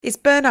Is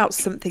burnout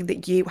something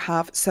that you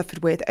have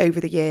suffered with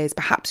over the years?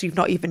 Perhaps you've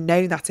not even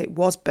known that it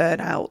was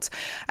burnout.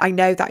 I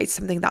know that it's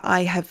something that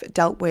I have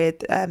dealt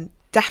with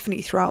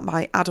definitely throughout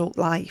my adult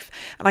life.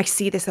 And I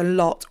see this a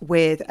lot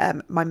with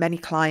my many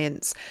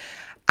clients.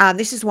 And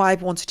this is why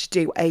I've wanted to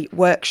do a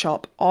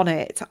workshop on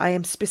it. I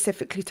am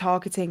specifically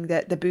targeting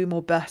the boom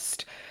or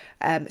bust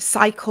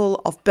cycle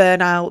of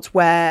burnout,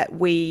 where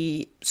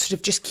we sort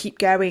of just keep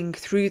going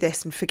through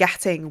this and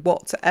forgetting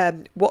what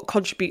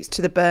contributes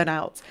to the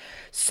burnout.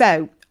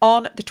 So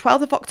on the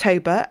 12th of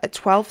October at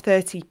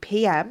 12:30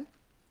 p.m,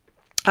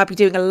 I'll be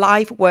doing a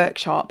live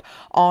workshop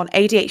on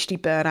ADHD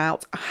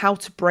burnout, how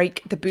to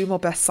break the boom or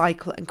bust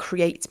cycle and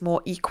create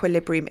more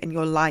equilibrium in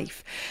your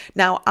life.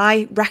 Now,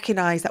 I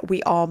recognise that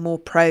we are more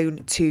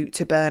prone to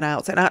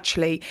burnout, and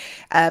actually,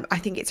 I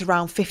think it's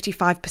around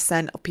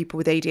 55% of people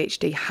with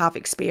ADHD have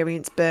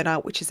experienced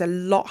burnout, which is a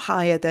lot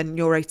higher than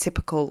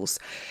neurotypicals.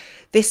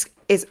 This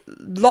is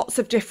lots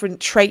of different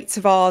traits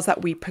of ours,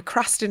 that we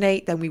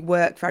procrastinate, then we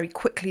work very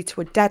quickly to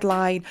a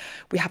deadline.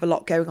 We have a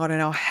lot going on in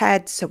our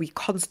head, so we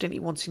constantly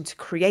wanting to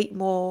create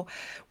more.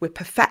 We're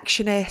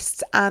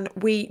perfectionists, and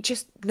we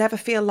just never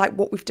feel like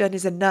what we've done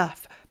is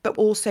enough. But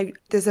also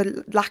there's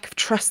a lack of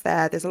trust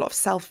there. There's a lot of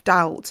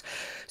self-doubt.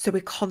 So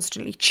we're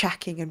constantly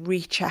checking and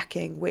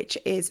rechecking, which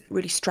is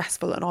really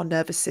stressful on our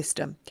nervous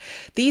system.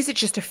 These are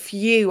just a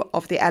few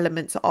of the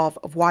elements of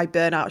why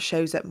burnout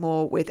shows up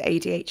more with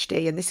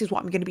ADHD. And this is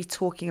what I'm going to be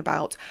talking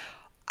about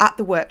at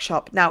the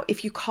workshop. Now,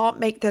 if you can't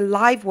make the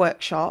live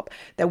workshop,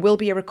 there will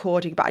be a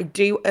recording, but I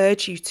do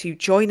urge you to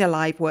join a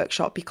live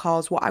workshop,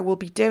 because what I will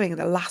be doing in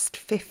the last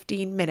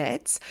 15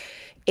 minutes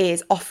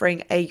is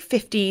offering a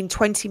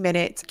 15-20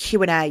 minute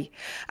Q&A.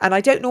 And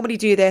I don't normally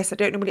do this, I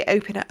don't normally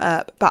open it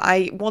up, but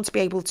I want to be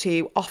able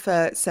to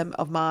offer some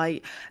of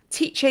my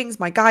teachings,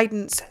 my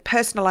guidance,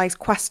 personalized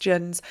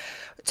questions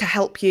to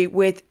help you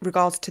with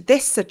regards to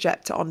this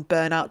subject on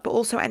burnout, but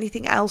also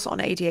anything else on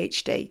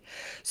ADHD.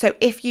 So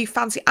if you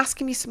fancy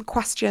asking me some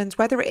questions,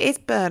 whether it is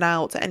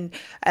burnout and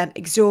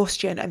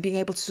exhaustion, and being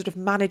able to sort of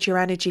manage your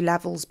energy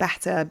levels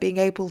better, being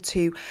able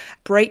to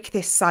break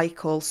this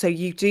cycle so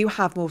you do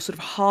have more sort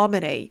of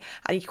harmony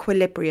and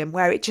equilibrium,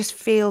 where it just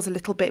feels a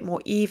little bit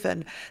more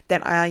even,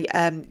 then I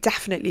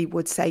definitely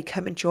would say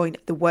come and join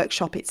the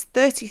workshop. It's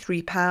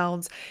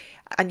 £33.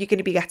 And you're going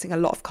to be getting a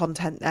lot of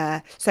content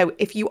there. So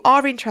if you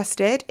are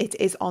interested, it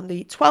is on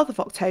the 12th of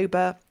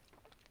October,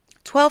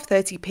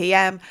 12:30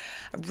 p.m.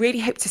 I really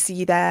hope to see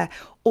you there.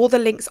 All the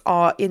links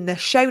are in the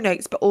show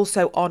notes, but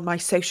also on my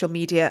social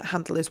media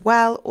handle as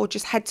well. Or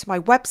just head to my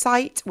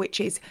website,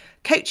 which is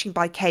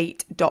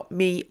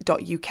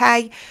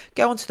coachingbykate.me.uk.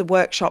 Go onto the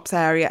workshops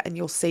area and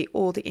you'll see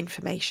all the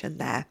information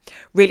there.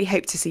 Really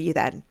hope to see you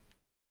then.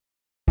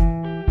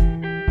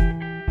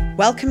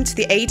 Welcome to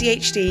the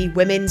ADHD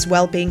Women's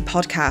Wellbeing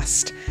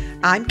Podcast.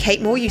 I'm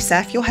Kate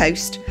Moore-Youssef, your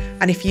host,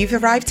 and if you've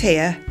arrived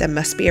here, there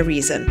must be a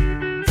reason.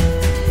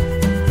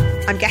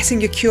 I'm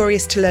guessing you're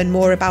curious to learn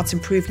more about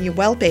improving your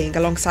wellbeing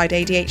alongside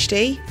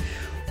ADHD,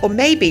 or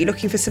maybe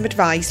looking for some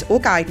advice or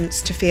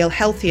guidance to feel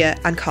healthier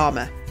and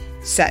calmer.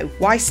 So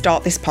why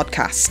start this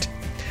podcast?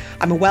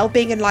 I'm a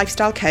wellbeing and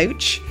lifestyle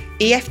coach,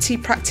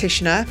 EFT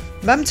practitioner,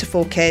 mum to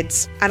 4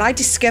 kids, and I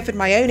discovered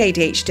my own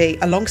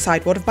ADHD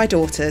alongside one of my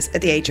daughters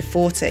at the age of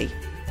 40.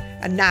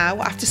 And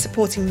now, after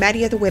supporting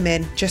many other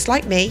women just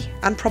like me,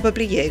 and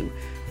probably you,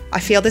 I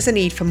feel there's a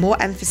need for more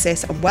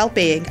emphasis on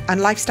well-being and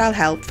lifestyle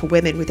help for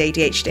women with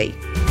ADHD.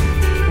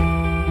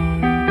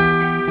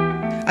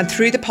 And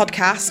through the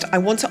podcast, I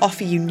want to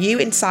offer you new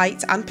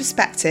insights and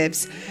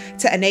perspectives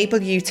to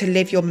enable you to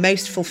live your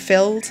most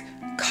fulfilled,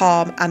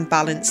 calm and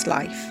balanced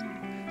life.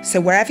 So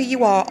wherever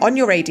you are on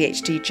your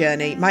ADHD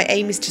journey, my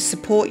aim is to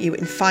support you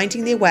in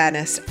finding the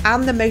awareness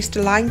and the most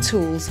aligned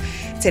tools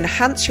to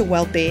enhance your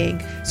well-being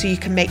so you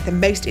can make the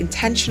most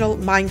intentional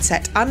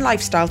mindset and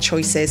lifestyle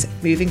choices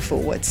moving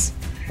forwards.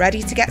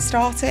 Ready to get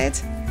started?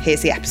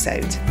 Here's the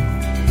episode.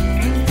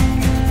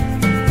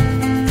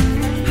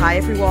 Hi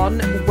everyone,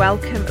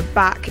 welcome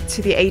back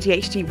to the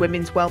ADHD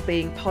Women's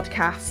Wellbeing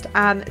Podcast.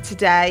 And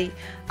today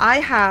I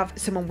have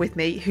someone with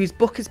me whose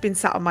book has been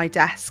sat on my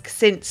desk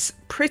since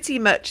pretty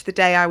much the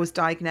day I was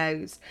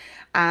diagnosed.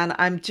 And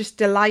I'm just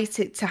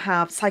delighted to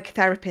have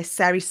psychotherapist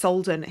Sari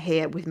Solden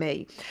here with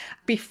me.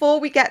 Before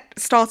we get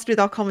started with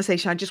our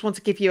conversation, I just want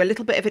to give you a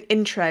little bit of an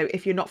intro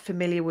if you're not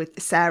familiar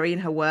with Sari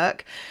and her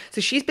work. So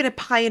she's been a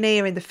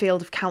pioneer in the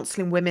field of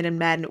counselling women and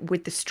men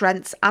with the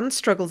strengths and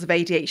struggles of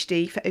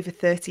ADHD for over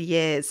 30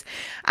 years.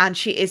 And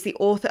she is the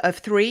author of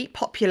 3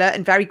 popular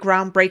and very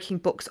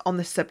groundbreaking books on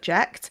the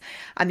subject.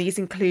 And these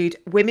include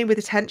Women with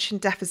Attention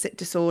Deficit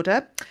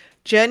Disorder,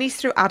 Journeys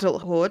Through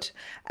Adulthood,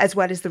 as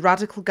well as The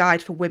Radical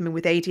Guide for Women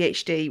with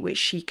ADHD, which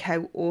she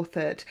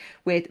co-authored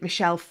with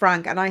Michelle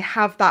Frank. And I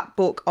have that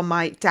book on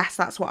my desk.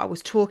 That's what I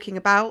was talking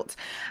about.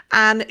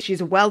 And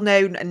she's a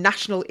well-known and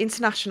national,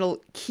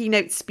 international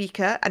keynote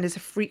speaker and is a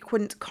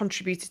frequent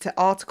contributor to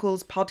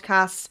articles,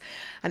 podcasts,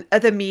 and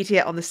other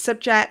media on the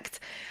subject.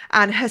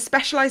 And her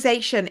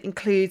specialisation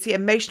includes the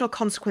emotional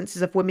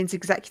consequences of women's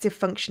executive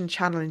function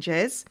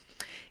challenges,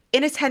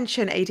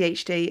 inattention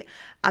ADHD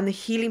and the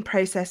healing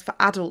process for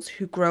adults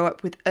who grow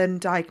up with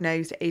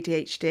undiagnosed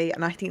ADHD.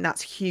 And I think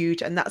that's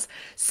huge. And that's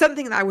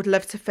something that I would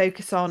love to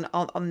focus on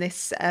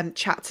this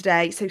chat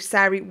today. So,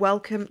 Sarah,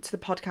 welcome to the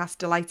podcast.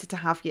 Delighted to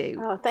have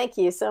you. Oh, thank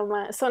you so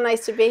much. So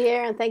nice to be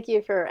here, and thank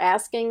you for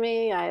asking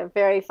me. I have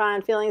very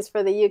fond feelings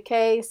for the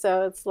UK,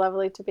 so it's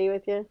lovely to be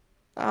with you.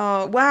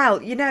 Oh, wow.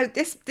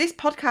 This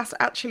podcast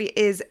actually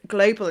is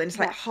global and it's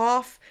like Yeah.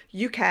 half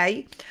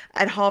UK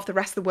and half the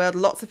rest of the world,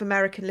 lots of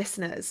American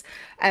listeners.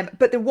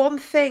 But the one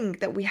thing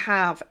that we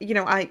have,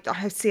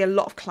 I see a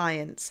lot of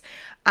clients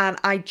and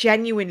I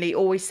genuinely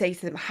always say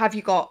to them, have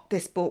you got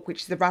this book,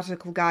 which is the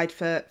Radical Guide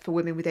for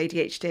Women with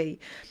ADHD?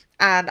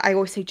 And I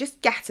always say,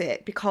 just get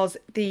it because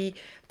the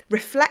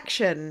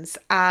reflections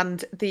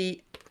and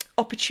the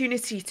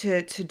opportunity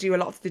to do a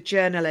lot of the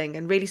journaling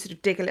and really sort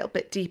of dig a little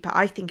bit deeper,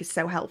 I think is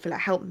so helpful. It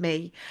helped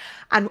me.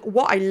 And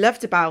what I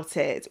loved about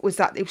it was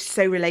that it was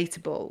so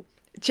relatable.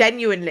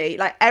 Genuinely,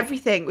 like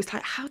everything was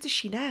like, how does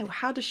she know?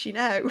 How does she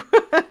know?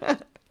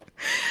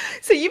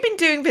 So you've been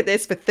doing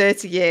this for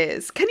 30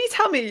 years. Can you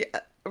tell me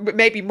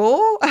maybe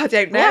more? I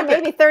don't Yeah, know,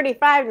 maybe but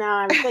 35 now,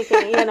 I'm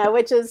thinking,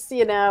 which is,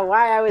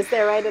 why I was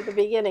there right at the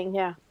beginning.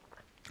 Yeah.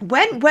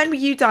 when were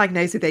you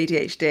diagnosed with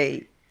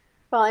ADHD?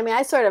 Well, I mean,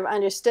 I sort of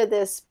understood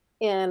this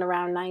in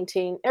around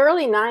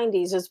early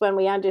 90s is when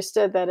we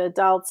understood that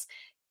adults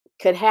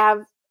could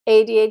have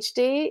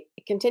ADHD,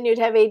 continue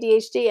to have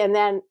ADHD, and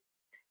then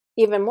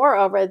even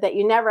moreover, that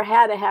you never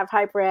had to have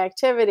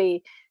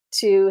hyperactivity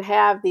to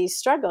have these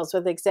struggles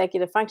with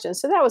executive function.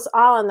 So that was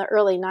all in the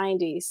early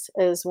 90s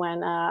is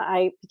when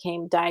I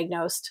became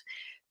diagnosed.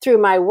 Through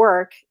my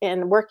work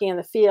and working in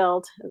the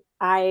field,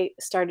 I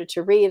started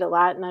to read a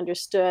lot and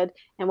understood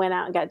and went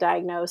out and got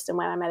diagnosed and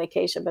went on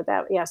medication. But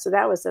so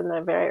that was in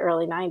the very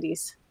early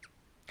 90s.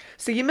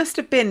 So you must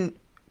have been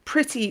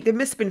there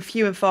must have been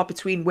few and far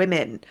between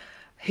women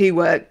who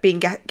were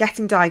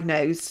getting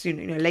diagnosed,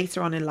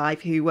 later on in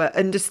life, who were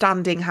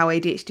understanding how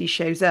ADHD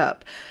shows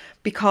up.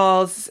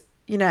 Because,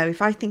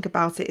 if I think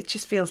about it, it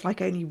just feels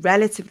like only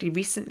relatively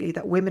recently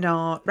that women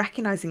are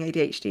recognizing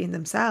ADHD in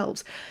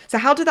themselves. So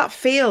how did that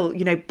feel,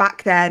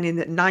 back then in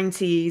the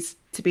 90s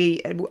to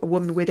be a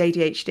woman with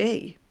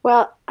ADHD?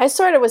 Well, I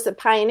sort of was a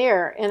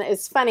pioneer, and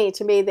it's funny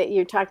to me that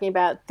you're talking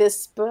about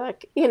this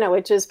book,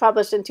 which was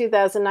published in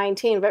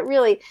 2019, but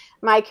really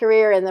my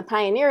career in the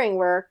pioneering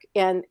work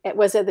and it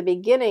was at the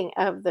beginning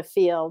of the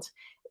field.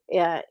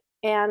 Uh,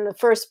 and the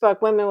first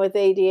book, Women with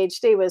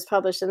ADHD, was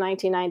published in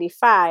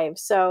 1995.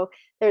 So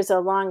there's a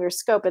longer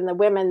scope. And the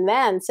women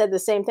then said the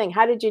same thing.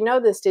 How did you know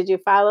this? Did you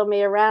follow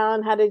me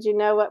around? How did you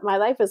know what my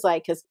life is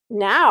like? Because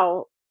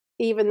now,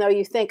 even though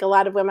you think a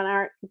lot of women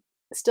aren't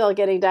still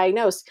getting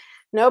diagnosed,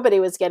 nobody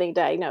was getting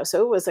diagnosed.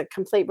 So it was a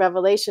complete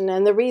revelation.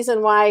 And the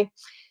reason why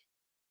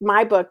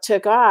my book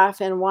took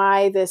off and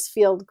why this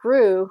field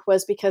grew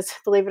was because,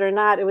 believe it or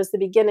not, it was the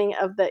beginning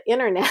of the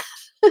internet.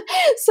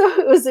 So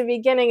it was the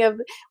beginning of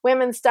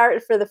women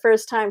started for the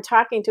first time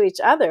talking to each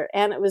other.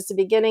 And it was the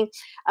beginning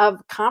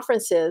of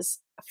conferences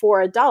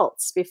for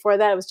adults. Before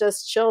that, it was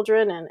just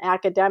children and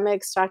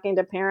academics talking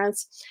to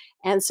parents.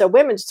 And so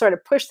women sort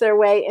of pushed their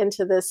way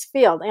into this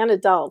field and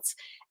adults.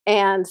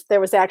 And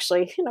there was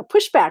actually,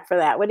 pushback for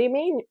that. What do you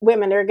mean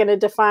women are going to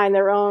define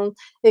their own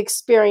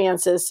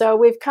experiences? So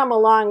we've come a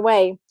long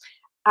way.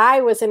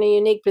 I was in a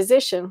unique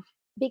position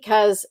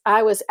because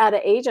I was at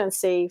an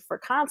agency for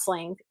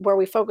counseling where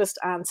we focused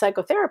on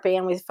psychotherapy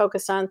and we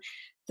focused on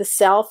the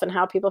self and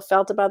how people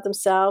felt about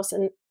themselves.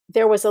 And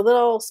there was a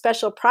little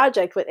special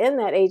project within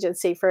that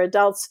agency for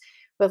adults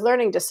with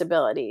learning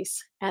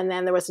disabilities. And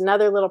then there was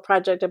another little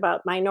project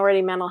about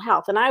minority mental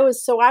health. And I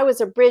was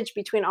a bridge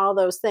between all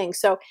those things.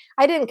 So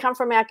I didn't come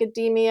from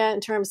academia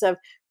in terms of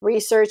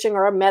researching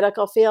or a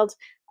medical field.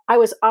 I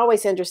was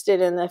always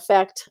interested in the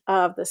effect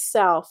of the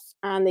self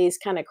on these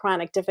kind of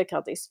chronic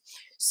difficulties.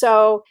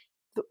 So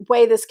the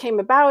way this came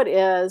about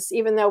is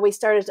even though we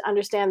started to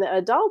understand that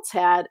adults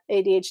had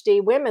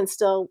ADHD, women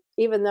still,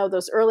 even though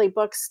those early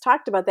books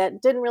talked about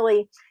that, didn't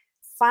really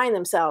find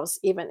themselves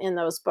even in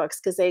those books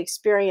because they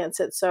experience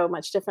it so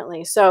much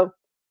differently. So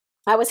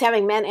I was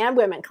having men and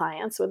women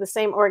clients with the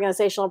same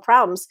organizational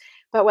problems.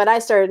 But what I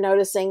started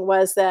noticing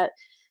was that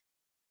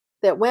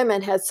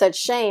women had such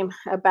shame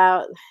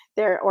about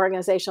their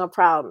organizational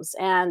problems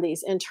and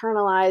these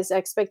internalized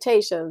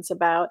expectations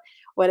about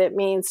what it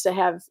means to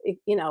have,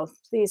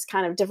 these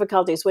kind of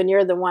difficulties when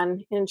you're the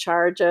one in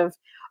charge of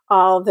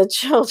all the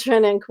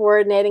children and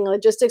coordinating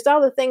logistics, all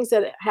the things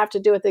that have to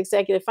do with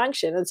executive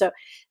function. And so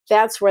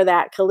that's where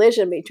that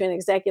collision between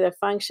executive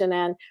function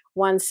and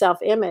one's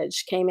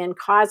self-image came in,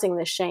 causing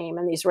the shame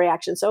and these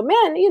reactions. So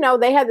men,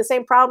 they had the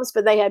same problems,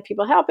 but they had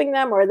people helping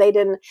them, or they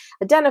didn't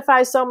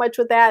identify so much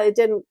with that. It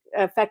didn't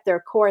affect their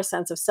core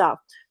sense of self.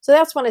 So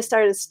that's when I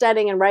started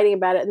studying and writing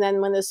about it. And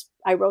then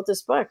I wrote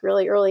this book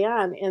really early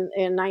on in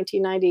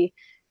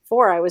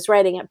 1994. I was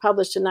writing it,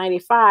 published in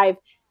 95.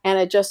 And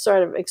it just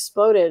sort of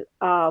exploded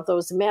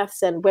those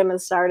myths, and women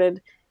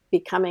started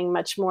becoming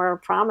much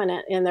more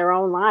prominent in their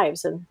own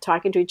lives and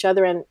talking to each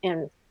other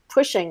and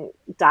pushing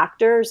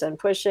doctors and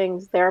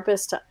pushing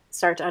therapists to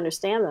start to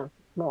understand them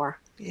more.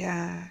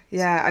 Yeah,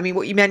 yeah. I mean,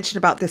 what you mentioned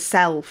about the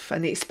self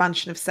and the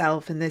expansion of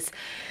self and this,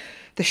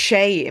 the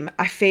shame,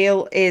 I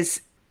feel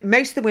is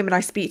most of the women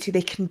I speak to,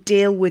 they can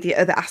deal with the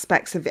other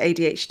aspects of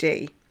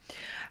ADHD.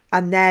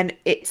 And then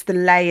it's the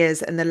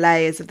layers and the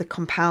layers of the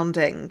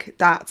compounding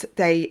that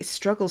they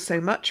struggle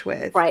so much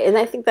with. Right. And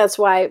I think that's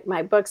why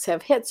my books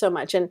have hit so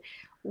much. And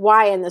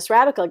why in this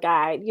radical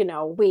guide,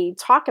 we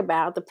talk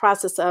about the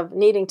process of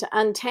needing to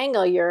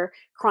untangle your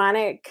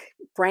chronic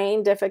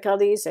brain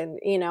difficulties and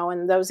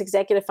those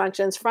executive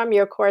functions from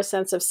your core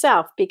sense of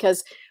self.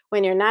 Because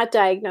when you're not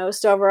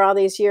diagnosed over all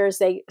these years,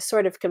 they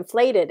sort of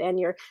conflated and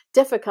your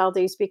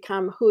difficulties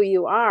become who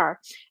you are.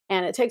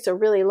 And it takes a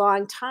really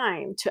long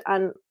time to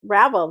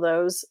unravel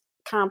those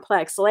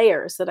complex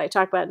layers that I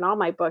talk about in all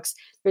my books.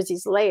 There's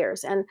these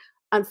layers. And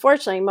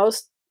unfortunately,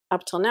 most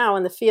up till now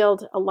in the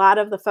field, a lot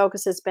of the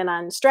focus has been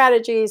on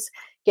strategies,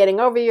 getting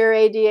over your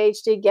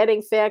ADHD,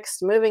 getting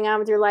fixed, moving on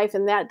with your life.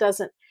 And that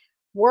doesn't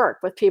work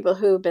with people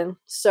who've been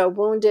so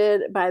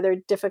wounded by their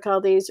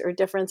difficulties or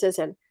differences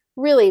and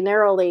really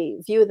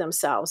narrowly view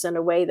themselves in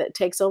a way that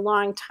takes a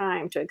long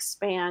time to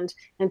expand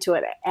into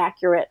an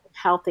accurate,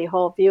 healthy,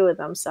 whole view of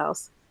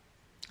themselves.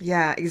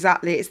 Yeah,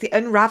 exactly. It's the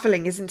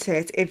unraveling, isn't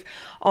it? If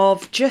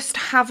of just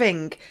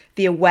having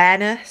the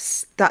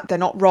awareness that they're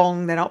not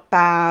wrong, they're not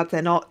bad,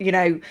 they're not,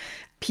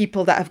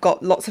 people that have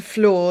got lots of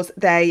flaws,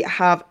 they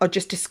have are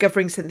just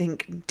discovering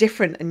something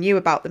different and new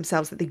about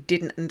themselves that they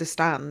didn't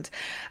understand.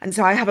 And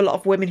so I have a lot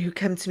of women who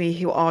come to me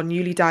who are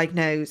newly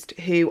diagnosed,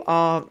 who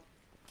are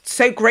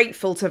so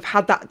grateful to have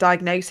had that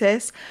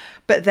diagnosis,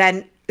 but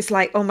then it's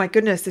like, oh my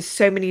goodness, there's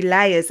so many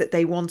layers that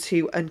they want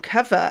to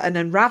uncover and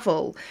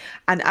unravel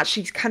and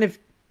actually kind of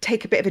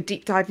take a bit of a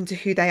deep dive into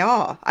who they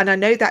are. And I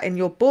know that in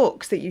your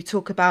books that you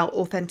talk about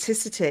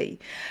authenticity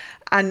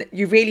and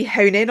you really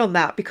hone in on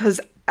that because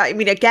I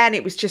mean, again,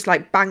 it was just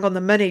like bang on the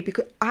money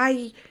because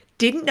I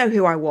didn't know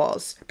who I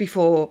was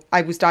before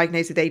I was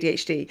diagnosed with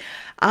ADHD.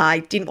 I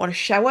didn't want to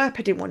show up.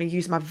 I didn't want to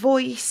use my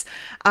voice.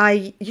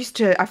 I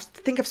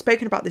think I've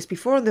spoken about this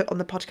before on the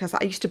podcast.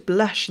 I used to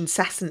blush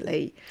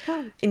incessantly.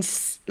 Oh.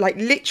 Like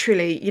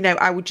literally,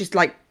 I would just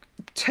like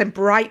turn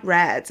bright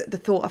red at the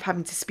thought of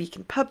having to speak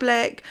in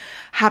public,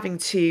 having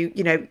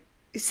to,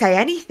 say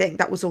anything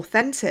that was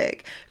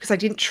authentic because I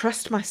didn't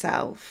trust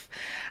myself.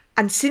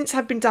 And since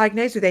I've been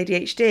diagnosed with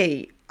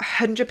ADHD,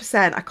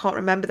 100%, I can't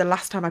remember the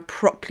last time I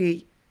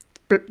properly,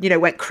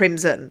 went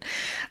crimson.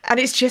 And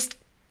it was just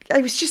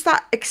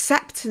that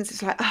acceptance.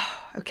 It's like, oh,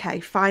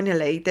 okay,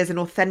 finally, there's an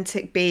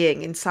authentic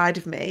being inside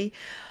of me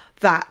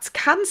that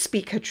can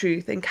speak her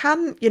truth and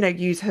can,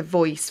 use her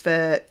voice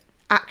for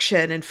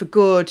action and for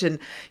good. And,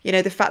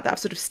 the fact that I've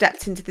sort of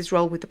stepped into this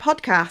role with the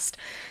podcast.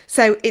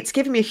 So it's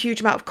given me a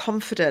huge amount of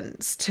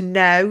confidence to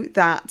know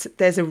that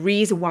there's a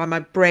reason why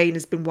my brain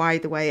has been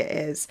wired the way it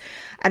is.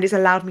 And it's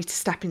allowed me to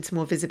step into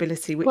more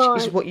visibility, which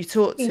is what you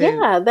taught to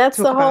yeah, that's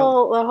talk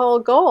about. the whole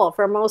goal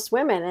for most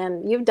women.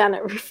 And you've done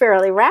it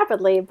fairly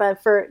rapidly,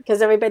 but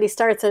because everybody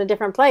starts in a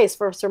different place.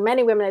 For so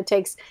many women, it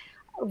takes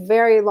a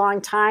very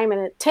long time and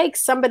it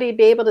takes somebody to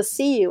be able to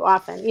see you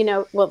often,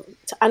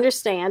 to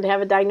understand, to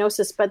have a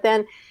diagnosis, but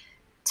then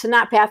to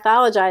not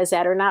pathologize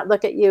that or not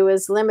look at you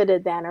as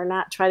limited then or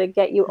not try to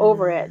get you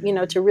over it,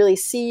 to really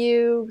see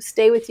you,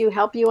 stay with you,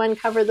 help you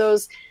uncover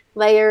those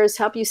layers,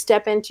 help you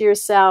step into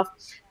yourself.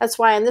 That's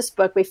why in this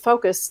book we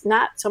focus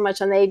not so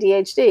much on the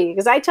ADHD,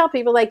 because I tell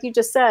people, like you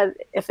just said,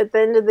 if at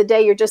the end of the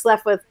day you're just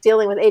left with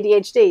dealing with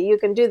ADHD, you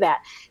can do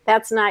that.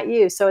 That's not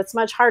you. So it's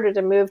much harder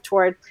to move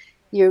toward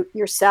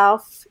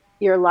yourself,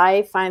 your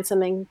life, find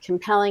something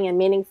compelling and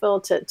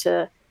meaningful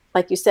to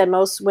like you said,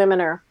 most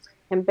women are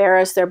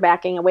embarrassed, they're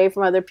backing away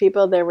from other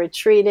people, they're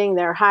retreating,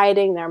 they're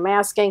hiding, they're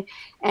masking,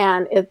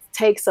 and it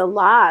takes a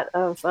lot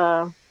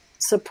of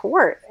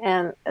support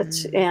and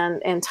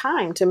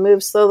time to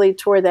move slowly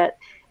toward that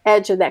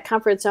edge of that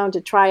comfort zone, to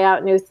try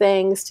out new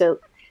things, to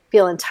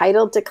feel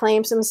entitled to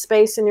claim some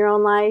space in your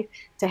own life,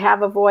 to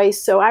have a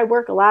voice. So I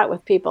work a lot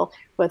with people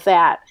with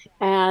that.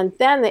 And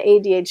then the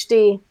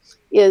ADHD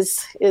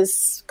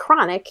is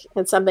chronic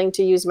and something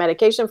to use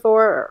medication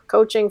for or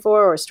coaching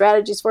for or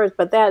strategies for,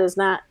 but that is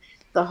not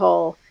the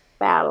whole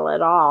battle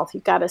at all.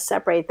 You've got to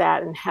separate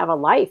that and have a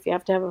life. You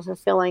have to have a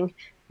fulfilling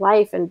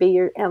life and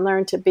and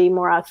learn to be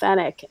more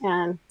authentic,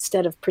 and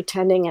instead of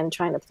pretending and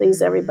trying to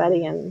please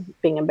everybody and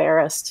being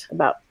embarrassed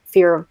about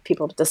fear of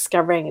people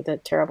discovering the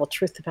terrible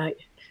truth about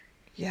you.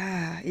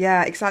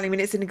 Yeah, exactly. I mean,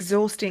 it's an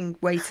exhausting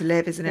way to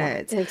live, isn't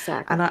it?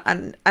 Exactly.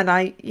 And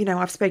I,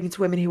 I've spoken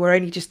to women who are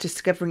only just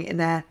discovering it in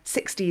their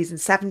 60s and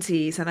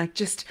 70s,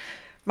 and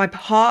my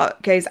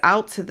heart goes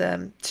out to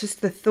them.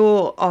 Just the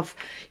thought of,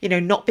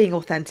 not being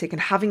authentic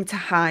and having to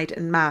hide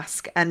and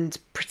mask and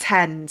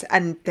pretend,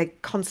 and they're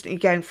constantly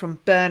going from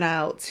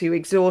burnout to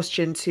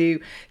exhaustion to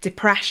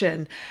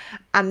depression,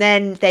 and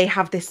then they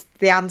have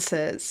the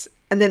answers.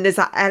 And then there's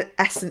that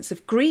essence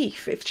of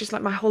grief. It's just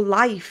like my whole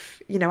life,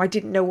 I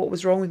didn't know what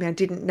was wrong with me. I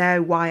didn't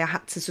know why I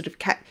had to sort of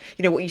kept,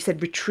 what you said,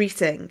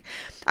 retreating.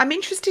 I'm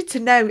interested to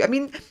know, I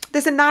mean,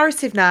 there's a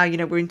narrative now,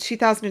 we're in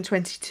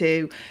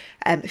 2022.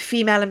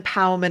 Female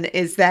empowerment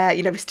is there.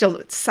 We're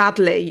still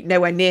sadly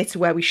nowhere near to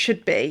where we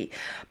should be.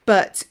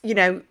 But,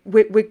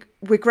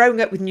 we're growing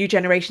up with new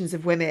generations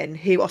of women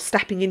who are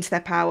stepping into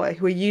their power,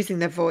 who are using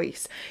their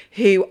voice,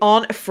 who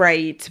aren't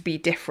afraid to be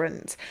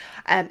different.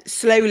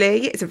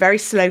 Slowly, it's a very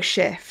slow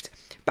shift.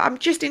 But I'm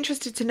just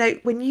interested to know,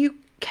 when you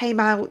came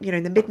out,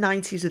 in the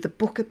mid-90s with a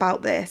book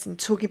about this and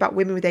talking about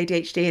women with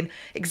ADHD and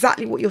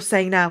exactly what you're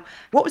saying now,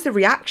 what was the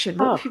reaction?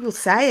 What were people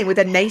saying? Were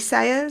there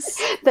naysayers?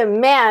 The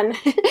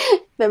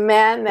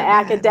men, the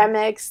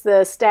academics,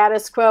 the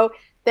status quo,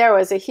 there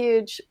was a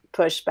huge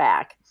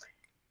pushback.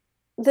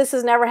 This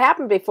has never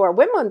happened before.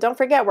 Women, don't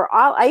forget, were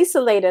all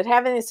isolated,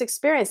 having this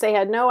experience. They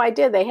had no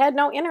idea. They had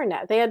no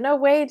internet. They had no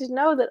way to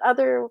know that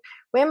other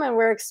women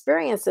were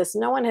experiencing this.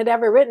 No one had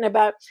ever written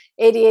about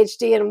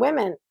ADHD in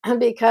women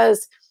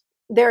because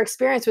their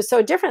experience was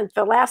so different.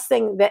 The last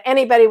thing that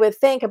anybody would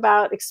think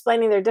about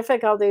explaining their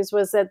difficulties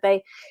was that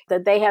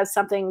they have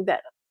something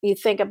that you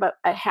think about,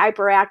 a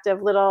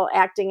hyperactive little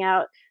acting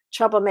out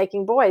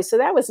troublemaking boy. So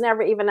that was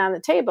never even on the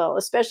table,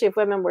 especially if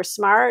women were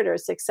smart or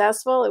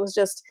successful. It was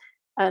just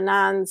a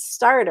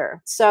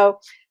non-starter. So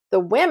the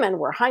women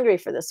were hungry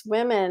for this.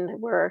 Women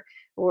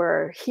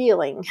were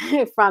healing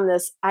from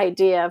this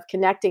idea of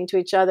connecting to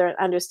each other and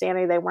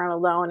understanding they weren't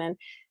alone and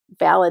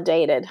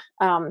validated.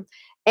 And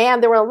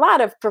there were a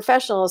lot of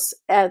professionals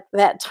at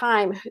that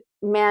time,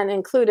 men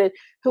included,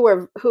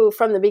 who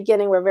from the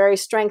beginning were very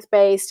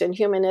strength-based and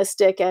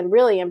humanistic and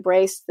really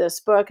embraced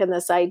this book and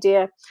this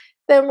idea.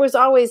 There was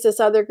always this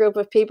other group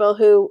of people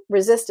who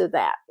resisted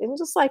that, and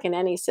just like in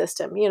any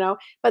system,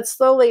 but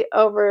slowly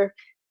over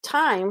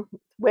time,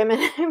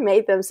 women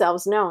made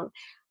themselves known.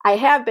 I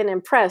have been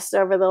impressed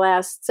over the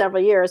last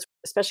several years,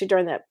 especially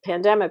during the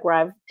pandemic,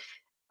 where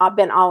I've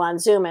been all on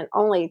Zoom and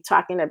only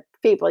talking to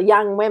people,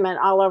 young women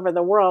all over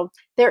the world.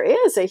 There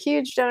is a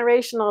huge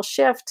generational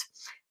shift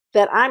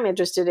that I'm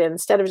interested in.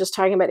 Instead of just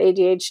talking about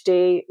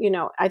ADHD,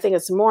 I think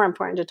it's more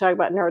important to talk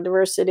about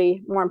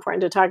neurodiversity, more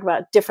important to talk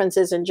about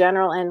differences in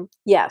general. And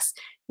yes,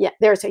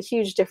 there's a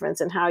huge difference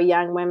in how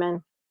young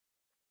women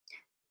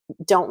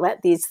don't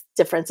let these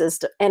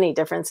any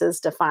differences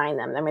define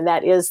them. I mean,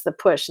 that is the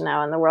push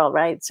now in the world,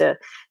 right? To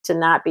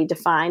not be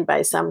defined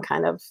by some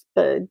kind of,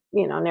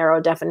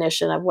 narrow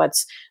definition of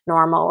what's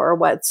normal or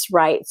what's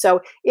right.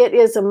 So it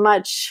is a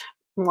much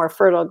more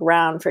fertile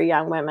ground for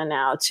young women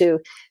now to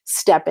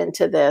step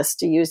into this,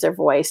 to use their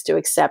voice, to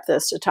accept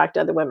this, to talk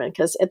to other women.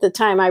 Because at the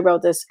time I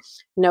wrote this,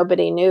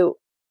 nobody knew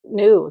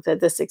that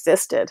this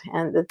existed,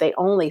 and that they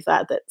only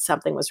thought that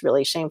something was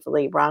really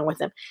shamefully wrong with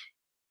them.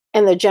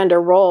 And the gender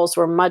roles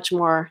were much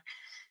more,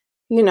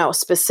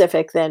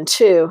 specific then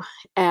too.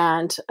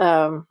 And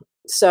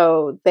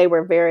so they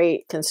were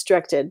very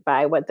constricted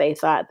by what they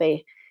thought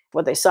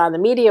what they saw in the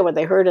media, what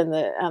they heard on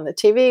the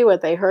TV,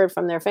 what they heard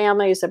from their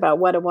families about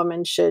what a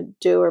woman should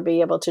do or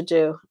be able to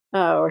do,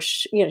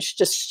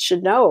 just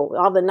should know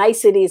all the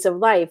niceties of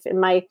life. In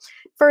my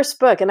first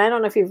book, and I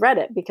don't know if you've read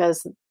it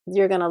because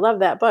you're going to love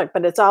that book,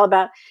 but it's all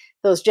about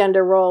those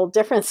gender role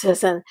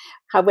differences and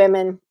how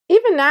women,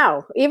 even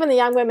now, even the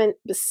young women,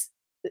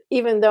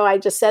 even though I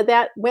just said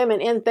that, women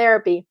in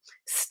therapy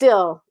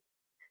still,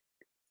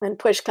 when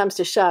push comes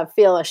to shove,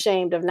 feel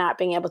ashamed of not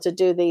being able to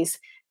do these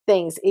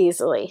things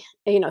easily.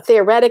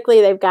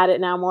 Theoretically, they've got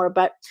it now more,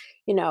 but,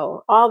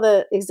 all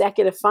the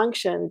executive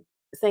function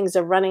things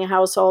of running a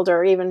household,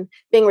 or even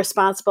being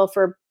responsible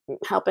for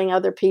helping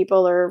other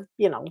people, or,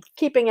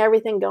 keeping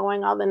everything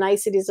going, all the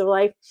niceties of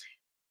life.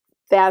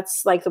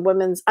 That's like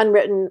the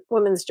unwritten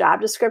women's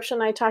job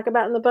description I talk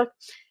about in the book,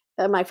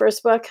 my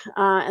first book.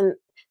 And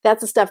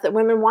that's the stuff that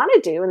women want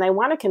to do, and they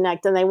want to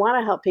connect, and they want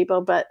to help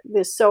people, but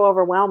they're so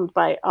overwhelmed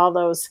by all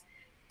those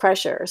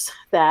pressures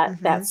that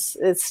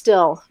it's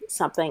still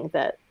something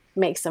that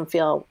makes them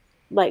feel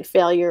like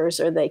failures,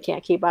 or they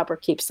can't keep up, or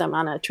keeps them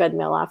on a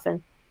treadmill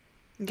often.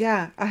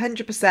 Yeah,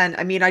 100%.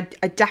 I mean, I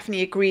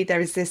definitely agree.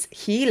 There is this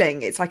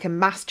healing. It's like a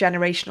mass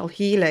generational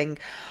healing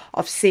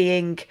of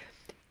seeing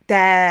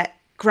their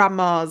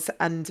grandmas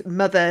and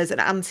mothers and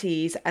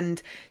aunties,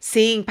 and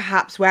seeing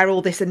perhaps where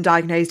all this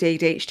undiagnosed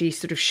ADHD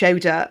sort of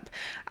showed up,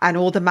 and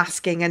all the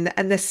masking and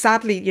the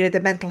sadly, the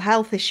mental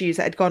health issues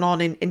that had gone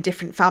on in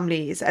different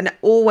families. And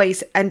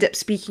always end up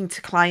speaking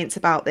to clients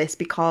about this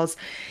because,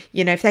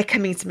 if they're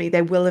coming to me,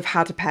 they will have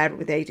had a parent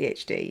with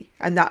ADHD,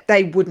 and that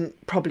they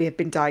wouldn't probably have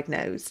been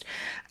diagnosed.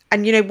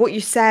 And what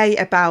you say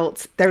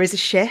about there is a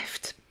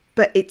shift,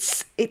 but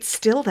it's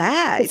still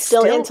there. It's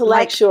still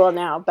intellectual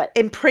now, but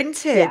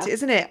imprinted,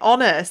 isn't it,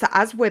 on us, that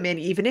as women,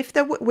 even if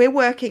we're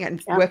working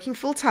and working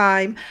full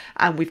time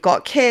and we've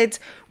got kids,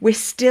 we're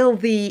still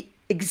the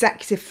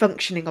executive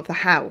functioning of the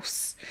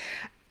house.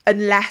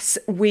 unless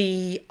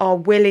we are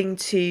willing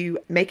to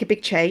make a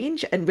big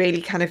change and really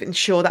kind of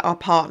ensure that our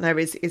partner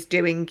is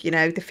doing, the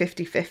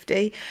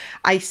 50-50.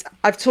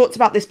 I've talked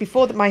about this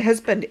before, that my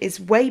husband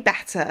is way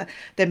better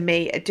than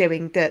me at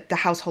doing the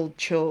household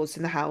chores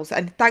in the house,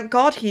 and thank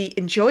God he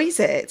enjoys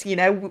it.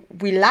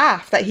 We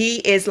laugh that he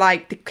is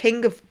like the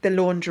king of the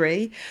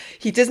laundry.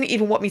 He doesn't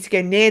even want me to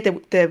go near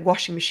the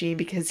washing machine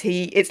because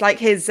it's like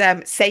his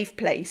safe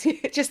place.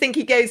 Just think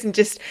he goes and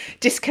just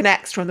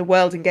disconnects from the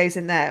world and goes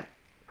in there.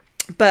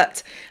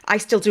 But I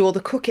still do all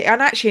the cooking,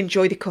 and I actually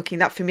enjoy the cooking.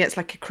 That for me, it's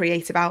like a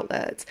creative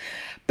outlet.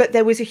 But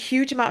there was a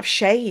huge amount of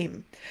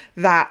shame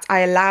that I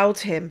allowed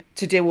him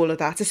to do all of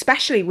that,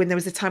 especially when there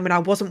was a time when I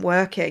wasn't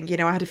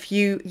working. I had a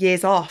few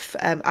years off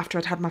after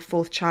I'd had my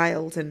fourth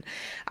child, and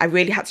I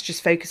really had to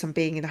just focus on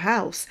being in the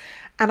house.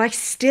 And I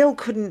still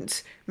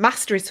couldn't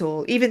master it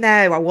all, even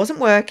though I wasn't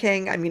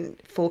working. I mean,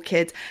 4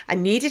 kids, I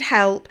needed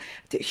help.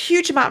 A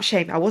huge amount of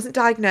shame. I wasn't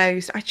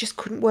diagnosed. I just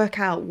couldn't work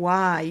out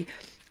why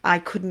I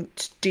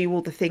couldn't do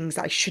all the things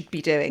that I should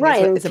be doing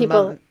Right. And as a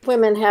mum.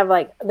 women have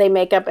they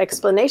make up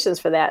explanations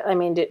for that. I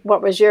mean,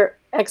 what was your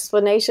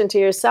explanation to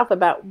yourself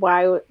about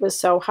why it was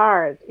so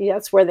hard?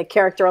 That's where the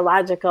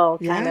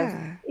characterological kind of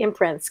Yeah,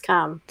 imprints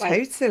come.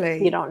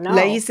 totally. You don't know.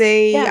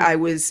 Lazy. Yeah. I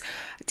was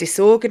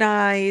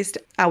disorganized.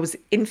 I was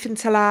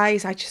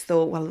infantilized. I just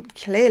thought, well,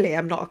 clearly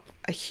I'm not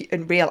a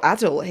real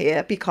adult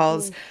here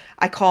because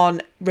I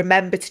can't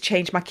remember to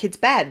change my kids'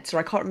 beds, or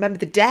I can't remember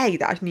the day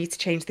that I need to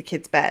change the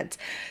kids' bed.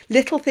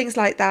 Little things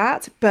like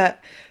that. But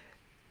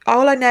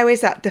all I know is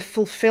that the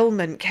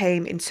fulfillment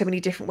came in so many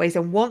different ways.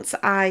 And once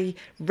I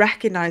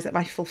recognized that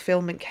my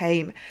fulfillment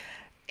came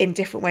in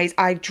different ways,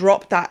 I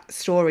dropped that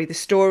story. The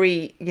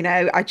story,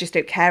 I just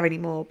don't care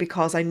anymore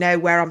because I know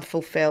where I'm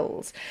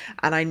fulfilled,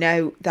 and I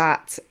know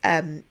that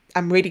I'm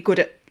really good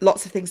at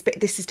lots of things. But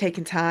this has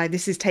taken time.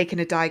 This has taken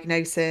a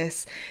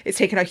diagnosis. It's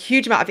taken a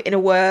huge amount of inner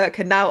work,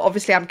 and now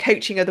obviously I'm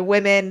coaching other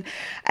women.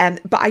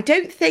 But I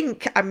don't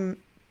think I'm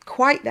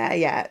quite there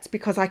yet,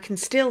 because I can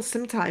still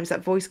sometimes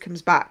that voice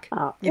comes back,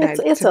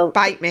 to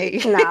bite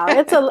me.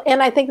 No,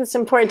 and I think it's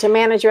important to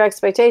manage your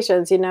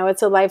expectations.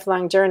 It's a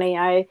lifelong journey.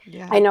 I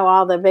know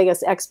all the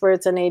biggest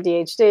experts in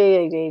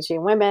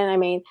ADHD women. I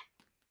mean,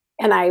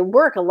 and I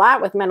work a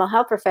lot with mental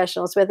health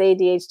professionals with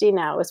ADHD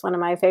now. It's one of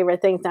my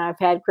favorite things. Now I've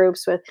had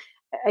groups with,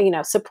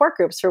 support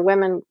groups for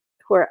women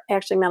who are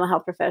actually mental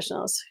health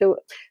professionals who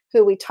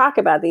we talk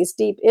about these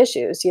deep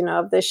issues,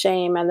 of the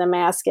shame and the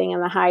masking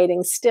and the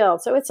hiding still.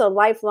 So it's a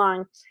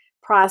lifelong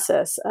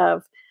process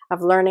of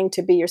learning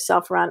to be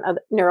yourself around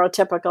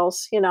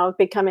neurotypicals,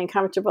 becoming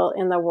comfortable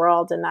in the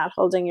world and not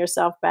holding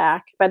yourself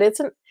back. But it's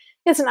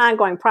an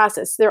ongoing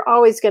process. There are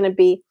always going to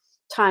be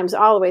times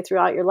all the way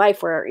throughout your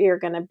life where you're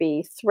going to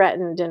be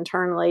threatened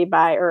internally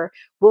by, or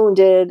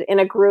wounded in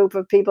a group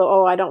of people.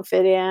 Oh, I don't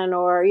fit in,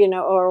 or,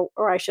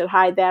 or I should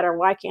hide that, or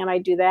why can't I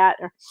do that?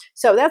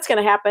 So that's going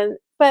to happen.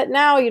 But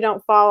now you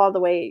don't fall all the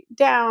way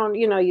down.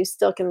 You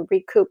still can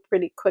recoup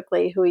pretty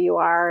quickly who you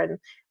are, and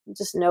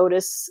just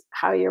notice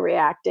how you're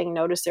reacting.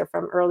 Notice they're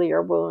from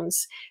earlier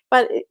wounds.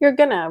 But you're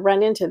going to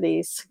run into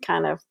these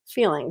kind of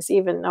feelings,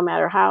 even no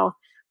matter how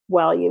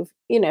well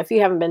if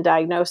you haven't been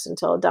diagnosed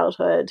until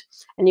adulthood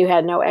and you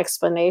had no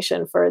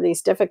explanation for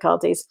these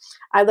difficulties.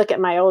 I look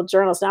at my old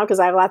journals now because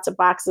I have lots of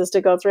boxes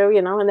to go through,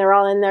 and they're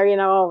all in there,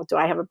 oh, do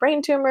I have a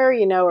brain tumor,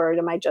 or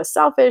am I just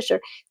selfish,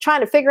 or trying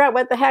to figure out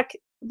what the heck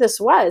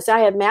this was. I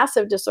had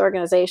massive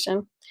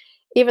disorganization,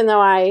 even though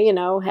I,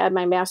 had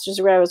my master's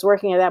degree. I was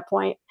working at that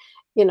point,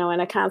 in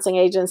a counseling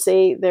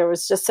agency. There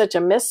was just such a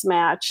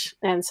mismatch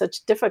and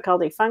such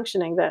difficulty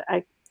functioning that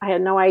I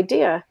had no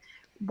idea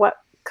what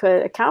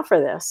could account for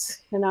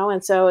this,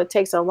 and so it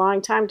takes a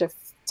long time to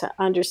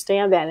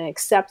understand that and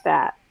accept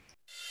that.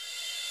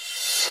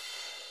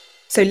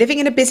 So living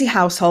in a busy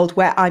household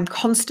where I'm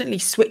constantly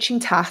switching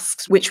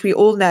tasks, which we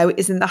all know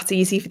isn't that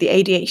easy for the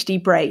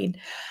ADHD brain,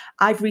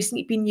 I've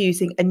recently been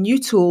using a new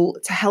tool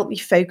to help me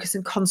focus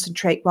and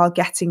concentrate while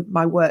getting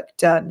my work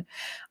done.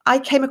 I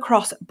came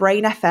across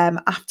Brain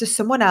FM after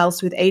someone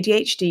else with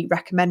ADHD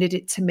recommended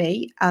it to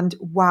me, and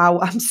wow,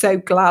 I'm so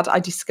glad I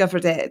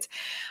discovered it.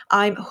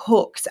 I'm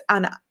hooked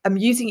and I'm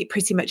using it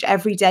pretty much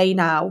every day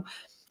now.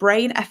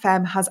 Brain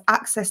FM has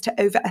access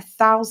to over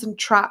 1,000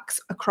 tracks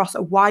across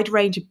a wide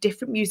range of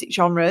different music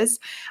genres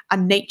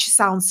and nature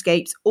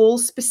soundscapes, all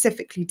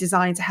specifically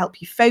designed to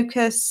help you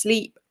focus,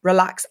 sleep,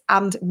 relax,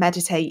 and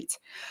meditate.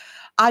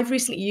 I've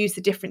recently used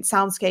the different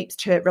soundscapes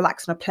to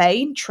relax on a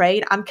plane,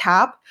 train, and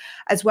cab,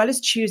 as well as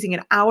choosing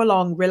an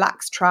hour-long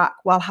relaxed track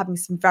while having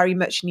some very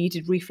much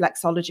needed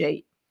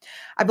reflexology.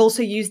 I've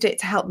also used it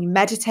to help me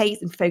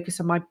meditate and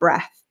focus on my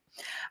breath.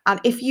 And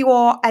if you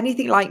are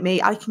anything like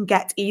me, I can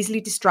get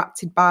easily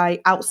distracted by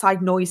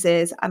outside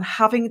noises, and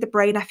having the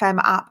Brain FM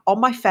app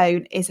on my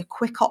phone is a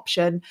quick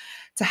option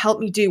to help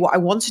me do what I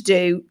want to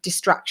do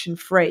distraction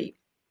free.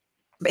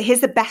 But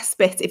here's the best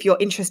bit if you're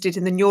interested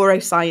in the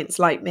neuroscience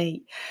like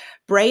me.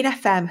 Brain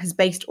FM has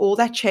based all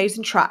their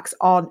chosen tracks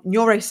on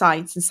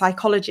neuroscience and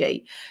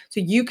psychology. So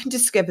you can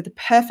discover the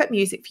perfect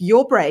music for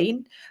your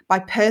brain by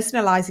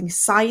personalizing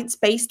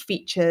science-based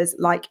features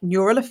like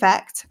neural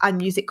effect and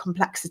music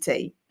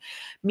complexity,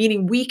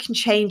 meaning we can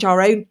change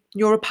our own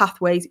neural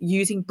pathways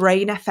using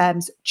Brain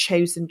FM's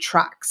chosen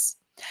tracks.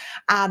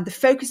 And the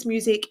focus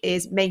music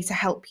is made to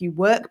help you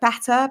work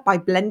better by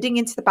blending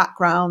into the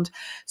background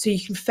so you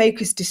can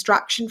focus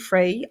distraction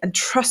free. And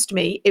trust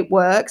me, it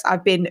works.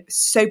 I've been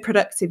so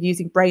productive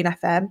using Brain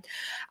FM.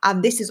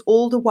 And this is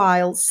all the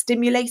while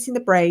stimulating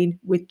the brain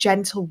with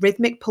gentle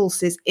rhythmic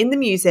pulses in the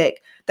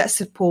music that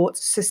support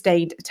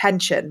sustained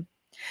attention.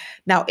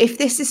 Now, if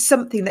this is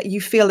something that you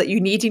feel that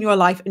you need in your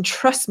life, and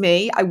trust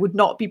me, I would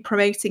not be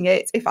promoting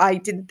it if I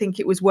didn't think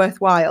it was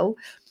worthwhile,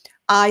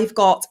 I've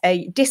got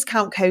a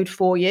discount code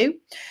for you.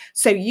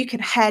 So you can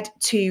head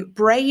to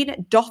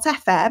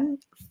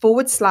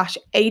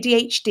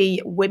brain.fm/ADHD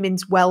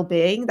women's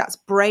wellbeing. That's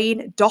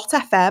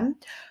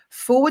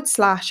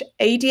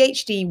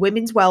brain.fm/ADHD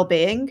women's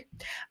wellbeing.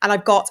 And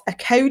I've got a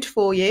code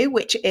for you,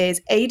 which is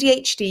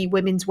ADHD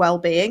women's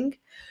wellbeing.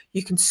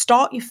 You can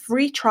start your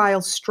free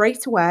trial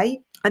straight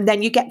away. And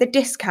then you get the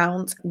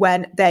discount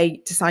when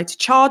they decide to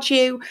charge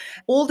you.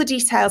 All the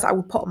details I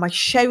will put on my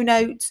show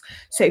notes.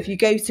 So if you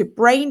go to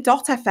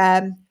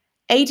brain.fm,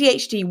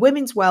 ADHD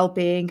Women's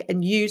Wellbeing,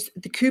 and use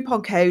the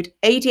coupon code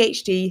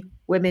ADHD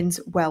Women's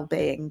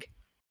Wellbeing.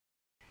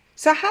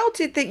 So how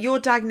did your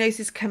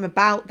diagnosis come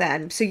about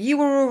then? So you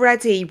were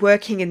already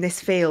working in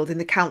this field, in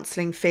the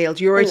counselling field.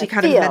 You're already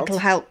kind of mental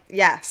health.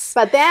 Yes.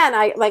 But then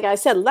like I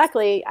said,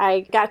 luckily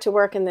I got to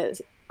work in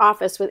the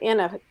office within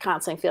a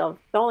counseling field.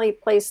 The only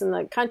place in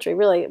the country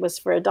really was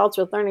for adults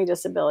with learning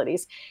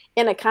disabilities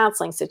in a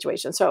counseling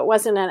situation. So it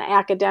wasn't an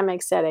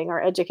academic setting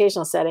or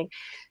educational setting.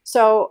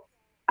 So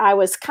it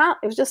was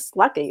just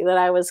lucky that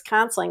I was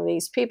counseling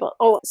these people.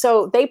 Oh,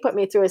 so they put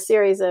me through a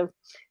series of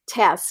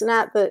tests,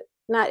 not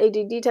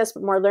ADD tests,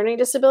 but more learning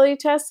disability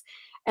tests.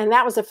 And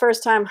that was the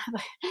first time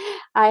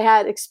I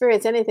had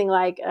experienced anything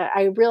like,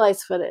 I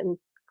realized what an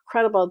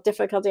incredible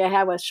difficulty I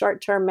had with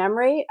short-term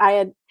memory.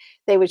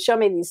 They would show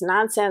me these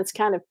nonsense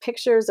kind of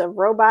pictures of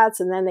robots,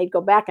 and then they'd go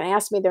back and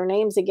ask me their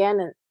names again,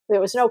 and there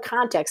was no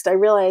context. I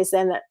realized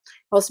then that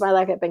most of my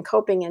life I've been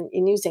coping and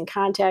using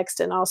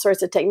context and all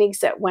sorts of techniques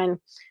that when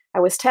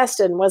I was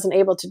tested and wasn't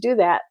able to do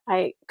that,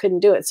 I couldn't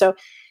do it. So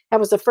that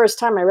was the first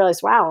time I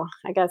realized, wow,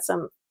 I got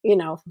some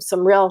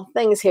real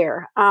things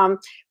here.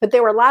 But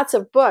there were lots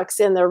of books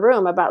in the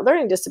room about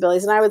learning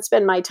disabilities, and I would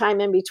spend my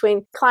time in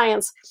between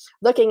clients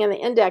looking in the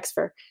index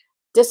for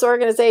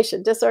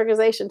disorganization,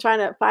 trying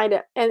to find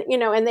it. And,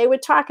 and they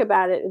would talk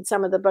about it in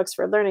some of the books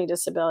for learning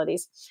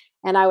disabilities,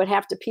 and I would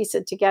have to piece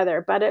it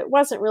together. But it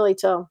wasn't really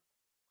till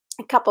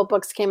a couple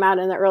books came out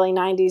in the early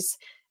 90s,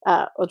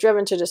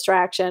 Driven to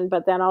Distraction,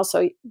 but then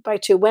also by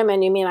two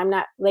women. You mean I'm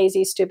not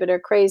lazy, stupid, or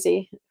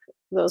crazy?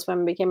 Those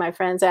women became my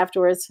friends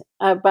afterwards.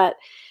 But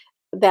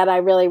that I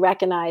really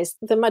recognized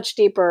the much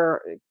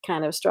deeper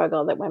kind of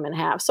struggle that women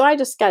have. So I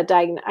just got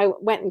diagnosed. I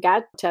went and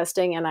got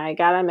testing, and I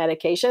got on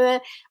medication.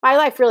 And my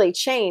life really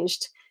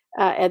changed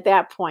at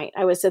that point.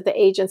 I was at the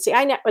agency.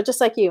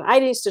 Just like you, I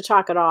didn't used to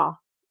talk at all.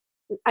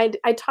 I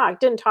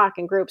didn't talk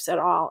in groups at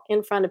all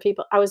in front of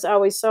people. I was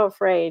always so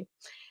afraid,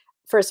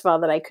 first of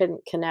all, that I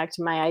couldn't connect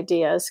my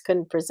ideas,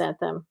 couldn't present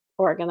them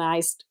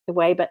organized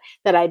way, but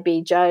that I'd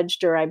be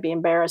judged or I'd be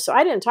embarrassed. So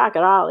I didn't talk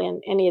at all in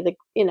any of the,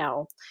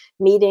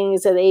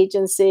 meetings at the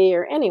agency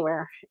or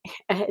anywhere,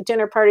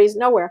 dinner parties,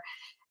 nowhere,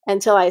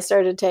 until I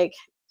started to take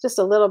just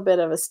a little bit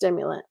of a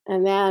stimulant.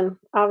 And then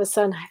all of a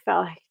sudden I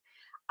felt like,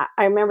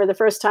 I remember the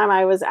first time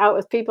I was out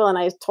with people and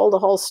I told a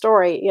whole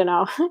story,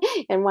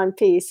 in one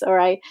piece,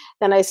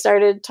 then I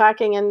started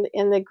talking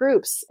in the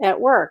groups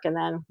at work, and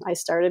then I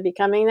started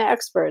becoming the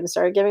expert and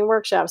started giving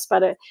workshops.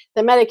 But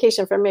the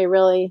medication for me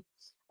really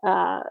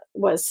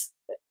was,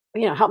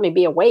 helped me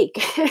be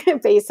awake.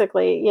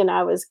 Basically,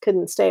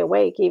 couldn't stay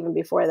awake even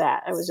before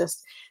that. I was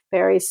just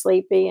very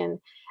sleepy. And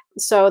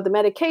so the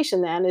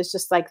medication then is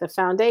just like the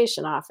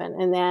foundation often.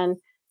 And then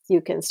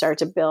you can start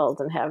to build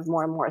and have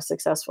more and more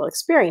successful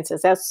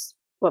experiences. That's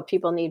what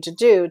people need to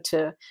do,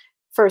 to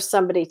first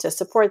somebody to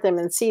support them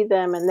and see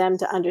them and them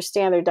to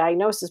understand their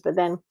diagnosis, but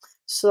then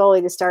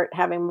slowly to start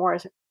having more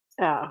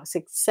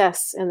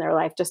success in their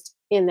life, just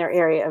in their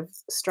area of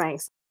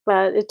strength.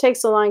 But it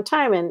takes a long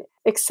time, and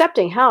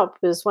accepting help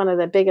is one of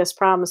the biggest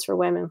problems for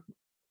women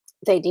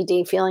with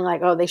ADD, feeling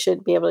like, oh, they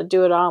should be able to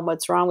do it all and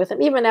what's wrong with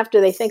them. Even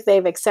after they think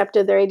they've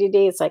accepted their ADD,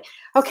 it's like,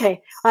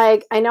 okay, I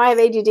know I have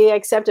ADD, I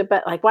accept it,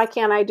 but like, why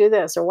can't I do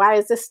this? Or why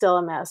is this still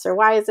a mess? Or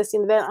why is this? They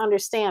don't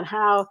understand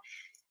how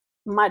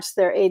much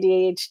their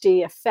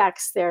ADHD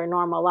affects their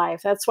normal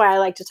life. That's why I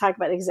like to talk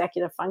about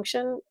executive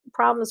function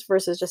problems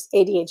versus just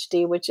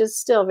ADHD, which is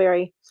still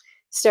very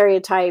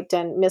stereotyped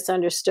and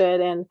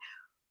misunderstood and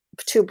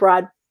too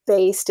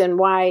broad-based, and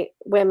why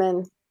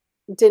women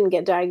didn't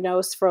get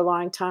diagnosed for a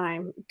long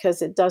time,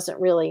 because it doesn't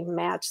really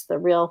match the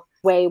real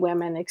way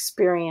women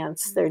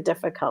experience their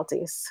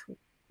difficulties,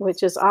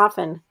 which is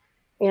often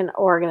in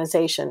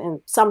organization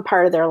in some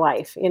part of their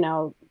life.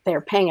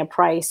 They're paying a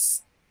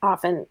price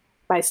often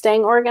by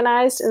staying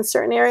organized in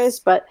certain areas,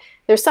 but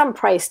there's some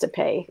price to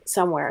pay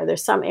somewhere.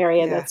 There's some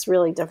area Yeah. that's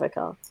really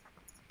difficult.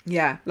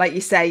 Yeah, like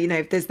you say,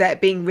 if there's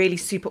that being really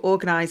super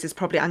organized, there's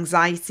probably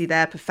anxiety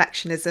there,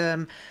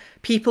 perfectionism,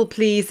 people Yeah.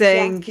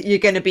 pleasing. You're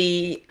going to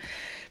be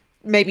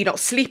maybe not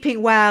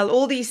sleeping well,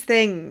 all these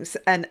things.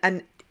 And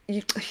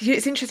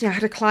it's interesting. I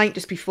had a client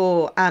just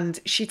before, and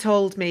she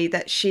told me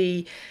that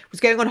she was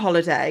going on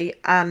holiday,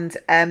 and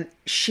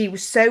she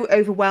was so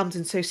overwhelmed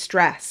and so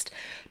stressed.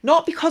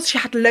 Not because she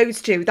had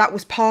loads to do, that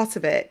was part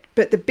of it.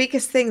 But the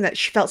biggest thing that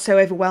she felt so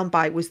overwhelmed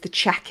by was the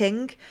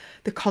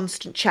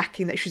constant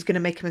checking that she was going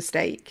to make a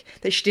mistake,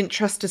 that she didn't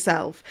trust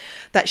herself,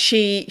 that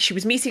she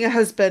was meeting her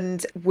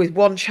husband with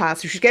one child.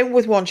 So she was going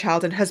with one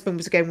child and her husband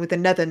was going with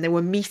another, and they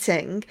were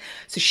meeting.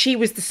 So she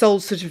was the sole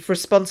sort of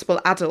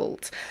responsible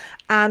adult.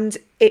 And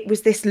it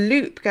was this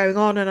loop going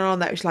on and on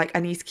that was like, I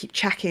need to keep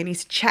checking. I need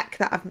to check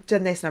that I've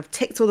done this and I've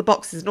ticked all the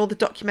boxes and all the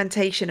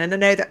documentation. And I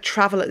know that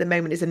travel at the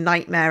moment is a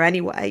nightmare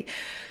anyway.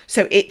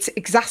 So it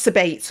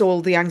exacerbates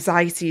all the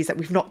anxieties that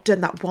we've not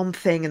done that one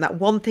thing, and that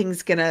one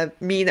thing's going to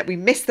mean that we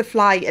miss the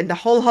flight and the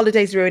whole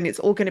holiday's ruined. It's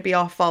all going to be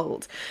our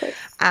fault.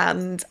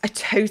 And I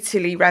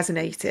totally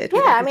resonated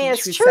with everything she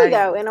It's was true saying.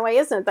 though, in a way,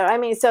 isn't it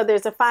though? So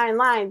there's a fine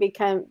line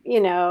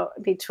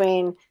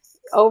between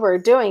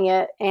overdoing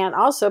it and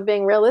also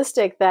being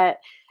realistic that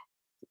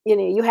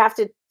you have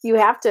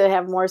to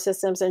have more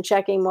systems and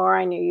checking more.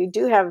 I know you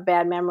do have a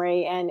bad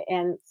memory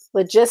and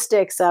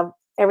logistics of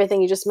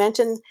everything you just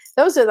mentioned.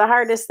 Those are the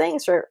hardest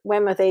things for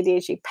women with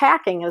ADHD.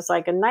 Packing is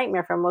like a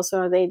nightmare for most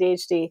women with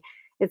ADHD.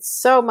 It's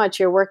so much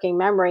your working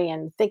memory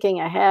and thinking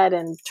ahead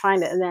and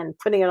and then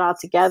putting it all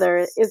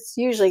together. It's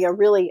usually a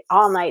really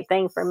all night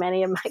thing for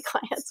many of my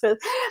clients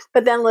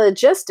but then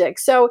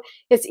logistics. So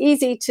it's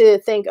easy to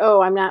think,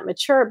 oh, I'm not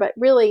mature, but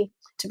really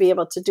to be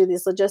able to do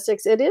these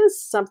logistics, it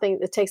is something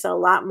that takes a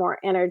lot more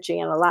energy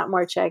and a lot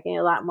more checking,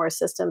 a lot more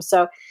systems.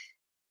 So,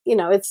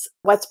 it's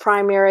what's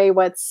primary,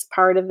 what's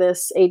part of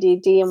this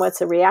ADD and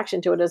what's a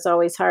reaction to it is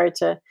always hard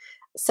to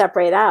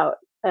separate out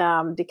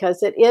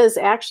because it is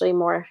actually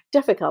more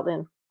difficult.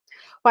 And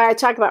why I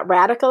talk about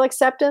radical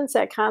acceptance,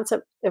 that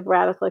concept of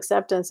radical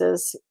acceptance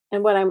is,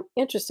 and what I'm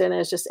interested in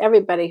is just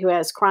everybody who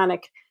has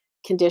chronic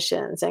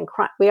conditions and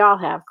we all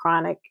have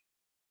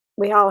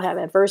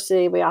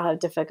adversity. We all have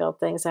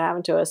difficult things that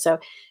happen to us. So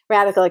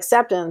radical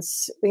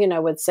acceptance,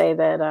 would say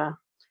that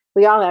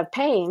we all have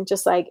pain,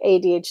 just like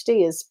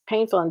ADHD is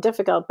painful and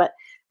difficult, but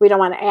we don't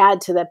want to add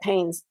to the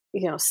pains,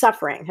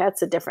 suffering.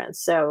 That's the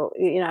difference. So,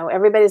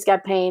 everybody's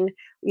got pain.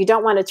 You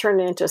don't want to turn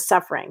it into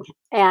suffering.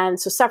 And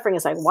so suffering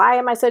is like, why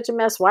am I such a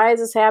mess? Why is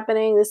this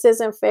happening? This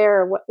isn't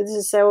fair. This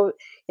is so,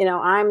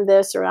 I'm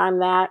this or I'm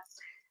that.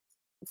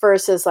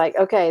 Versus like,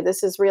 okay,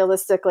 this is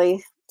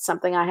realistically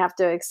something I have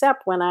to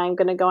accept when I'm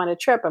going to go on a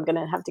trip. I'm going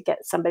to have to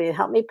get somebody to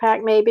help me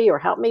pack maybe, or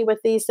help me with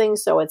these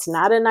things. So it's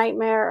not a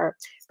nightmare,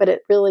 but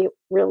it really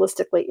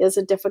realistically is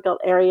a difficult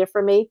area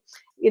for me.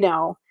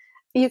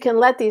 You can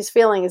let these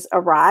feelings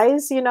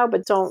arise,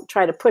 but don't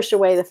try to push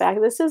away the fact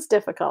that this is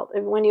difficult.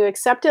 And when you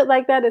accept it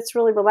like that, it's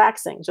really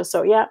relaxing. Just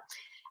so, yeah,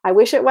 I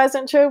wish it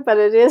wasn't true, but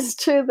it is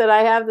true that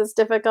I have this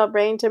difficult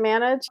brain to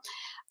manage.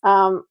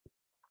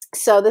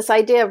 So this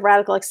idea of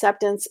radical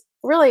acceptance,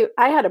 really,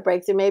 I had a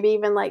breakthrough, maybe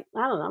even like,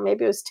 I don't know,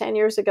 maybe it was 10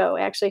 years ago,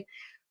 actually,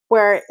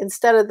 where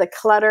instead of the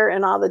clutter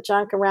and all the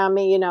junk around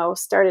me,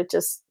 started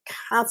just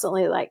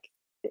constantly like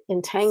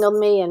entangled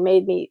me and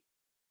made me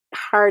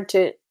hard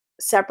to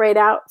separate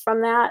out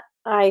from that.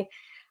 I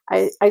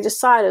just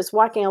saw it as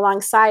walking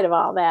alongside of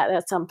all that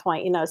at some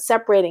point,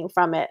 separating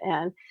from it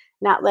and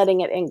not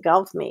letting it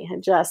engulf me.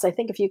 And I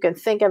think if you can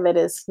think of it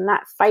as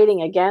not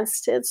fighting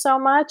against it so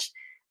much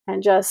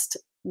and just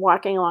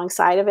walking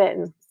alongside of it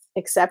and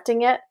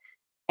accepting it,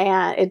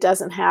 and it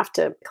doesn't have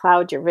to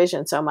cloud your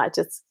vision so much.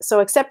 It's so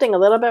accepting a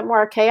little bit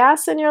more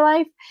chaos in your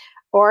life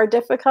or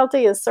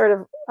difficulty is sort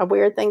of a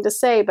weird thing to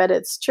say, but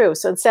it's true.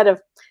 So instead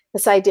of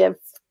this idea of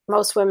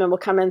most women will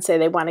come in and say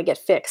they want to get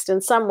fixed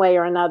in some way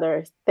or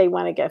another, they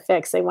want to get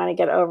fixed. They want to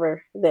get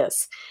over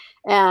this.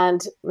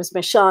 And as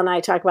Michelle and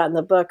I talk about in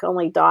the book,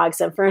 only dogs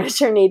and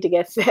furniture need to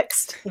get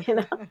fixed,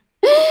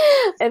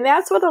 And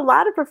that's what a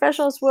lot of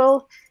professionals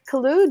will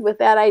collude with,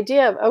 that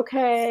idea of,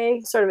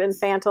 okay, sort of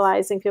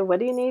infantilizing people. What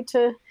do you need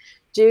to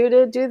do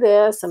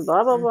this and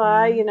blah, blah,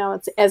 blah.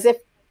 It's as if,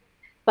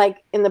 like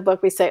in the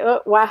book, we say,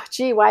 oh, wow,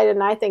 gee, why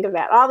didn't I think of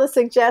that? All the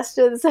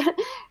suggestions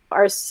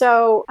are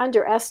so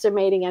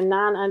underestimating and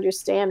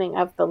non-understanding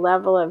of the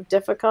level of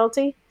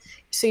difficulty.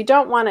 So you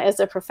don't want to, as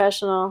a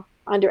professional,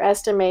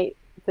 underestimate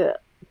the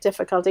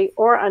difficulty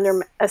or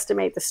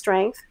underestimate the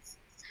strength.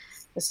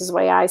 This is the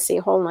way I see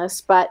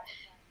wholeness. But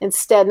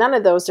instead, none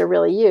of those are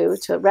really you,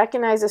 to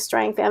recognize the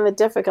strength and the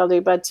difficulty,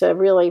 but to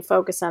really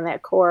focus on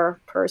that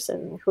core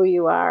person, who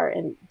you are,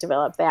 and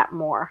develop that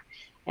more.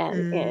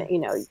 And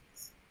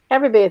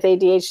everybody with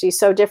ADHD is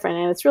so different,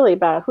 and it's really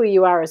about who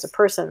you are as a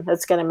person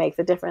that's going to make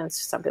the difference.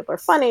 Some people are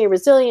funny,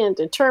 resilient,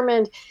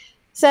 determined,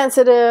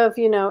 sensitive,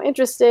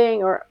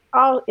 interesting, or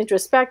all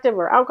introspective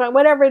or outgoing,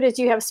 whatever it is,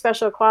 you have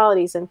special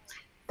qualities, and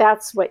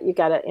that's what you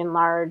got to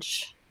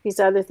enlarge. These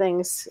other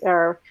things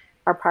are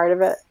part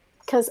of it.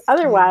 Because Yeah.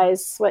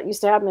 otherwise, what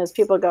used to happen is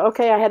people go,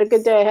 okay, I had a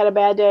good day, I had a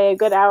bad day, a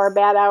good hour,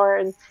 bad hour.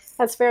 And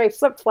that's very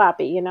flip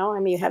floppy, you know? I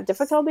mean, you have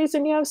difficulties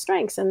and you have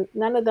strengths, and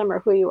none of them are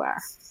who you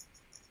are.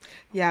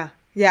 Yeah.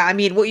 Yeah, I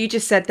mean, what you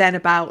just said then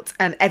about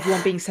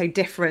everyone being so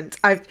different,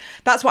 I've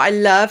that's what I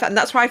love, and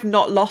that's why I've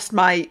not lost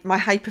my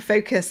hyper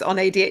focus on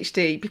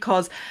ADHD,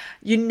 because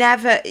you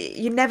never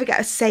get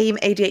a same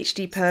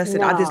ADHD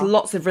person. There's No.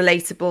 lots of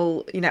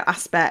relatable,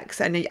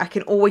 aspects, and I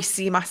can always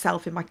see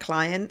myself in my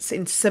clients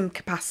in some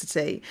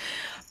capacity,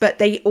 but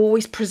they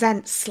always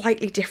present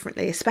slightly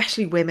differently,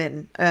 especially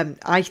women,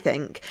 I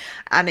think.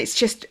 And it's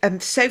just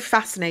so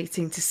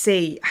fascinating to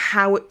see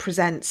how it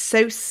presents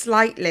so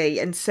slightly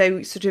and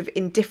so sort of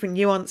in different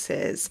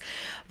nuances,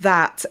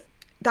 that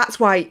that's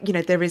why,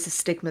 there is a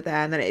stigma there.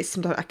 And then it's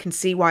sometimes I can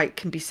see why it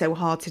can be so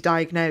hard to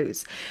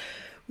diagnose.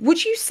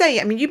 Would you say,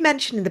 I mean, you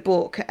mentioned in the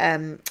book,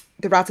 The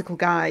Radical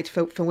Guide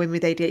for Women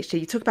with ADHD,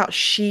 you talk about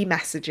she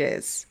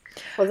messages.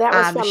 Well, that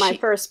was And from my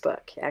first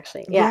book,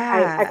 actually. Yeah, I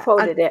yeah, and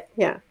quoted it.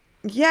 Yeah.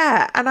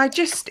 yeah, and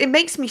it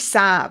makes me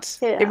sad.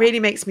 It Yeah. really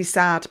makes me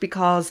sad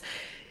because,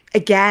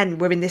 again,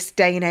 we're in this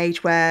day and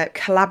age where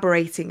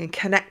collaborating and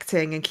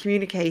connecting and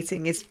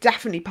communicating is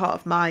definitely part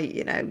of my,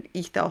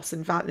 ethos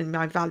and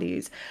my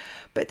values.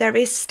 But there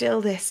is still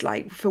this,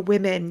 like, for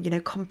women,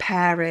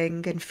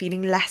 comparing and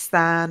feeling less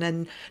than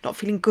and not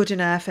feeling good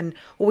enough and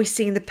always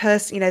seeing the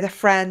person, the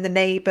friend, the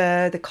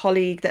neighbor, the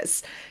colleague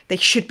they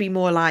should be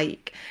more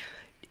like.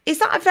 Is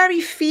that a very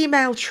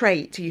female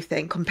trait, do you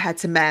think, compared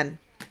to men?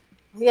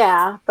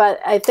 Yeah. But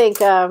I think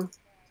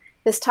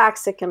this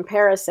toxic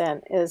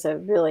comparison is a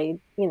really,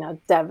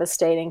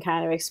 devastating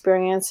kind of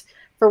experience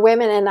for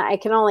women. And I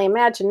can only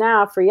imagine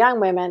now for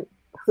young women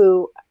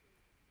who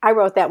I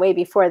wrote that way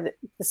before the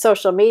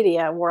social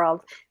media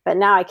world, but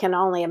now I can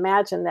only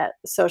imagine that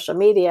social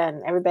media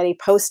and everybody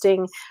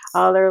posting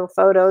all their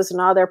photos and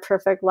all their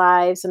perfect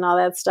lives and all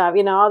that stuff,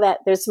 all that,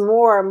 there's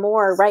more and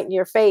more right in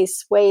your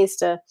face ways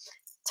to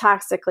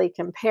toxically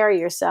compare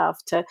yourself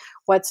to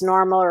what's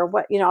normal or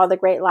what, all the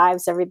great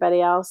lives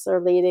everybody else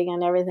are leading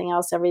and everything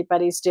else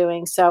everybody's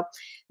doing. So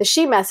the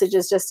she message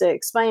is, just to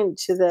explain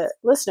to the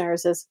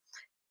listeners, is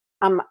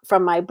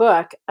from my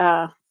book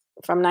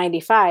from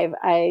 95.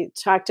 I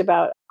talked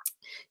about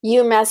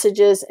you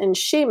messages and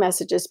she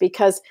messages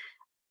because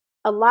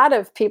a lot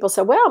of people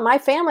say, well, my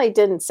family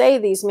didn't say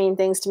these mean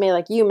things to me,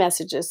 like you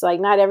messages. Like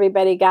not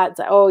everybody got,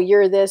 oh,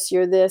 you're this,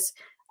 you're this.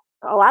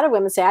 A lot of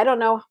women say, I don't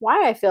know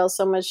why I feel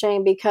so much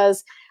shame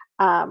because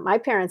my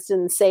parents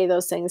didn't say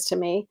those things to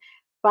me.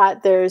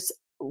 But there's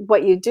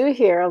what you do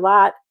hear a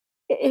lot.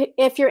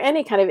 If you're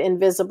any kind of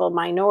invisible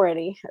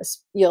minority,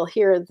 you'll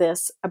hear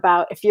this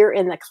about if you're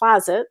in the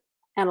closet,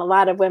 and a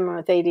lot of women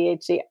with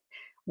ADHD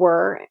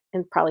were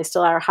and probably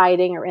still are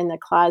hiding or in the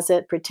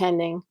closet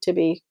pretending to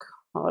be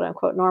quote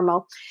unquote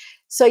normal.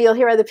 So you'll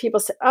hear other people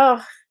say,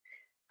 oh,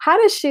 how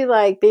does she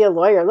like be a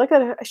lawyer? Look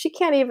at her. She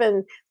can't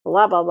even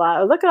blah, blah, blah.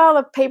 Or look at all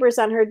the papers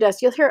on her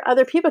desk. You'll hear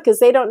other people because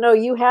they don't know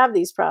you have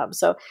these problems.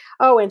 So,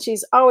 oh, and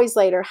she's always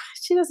late, or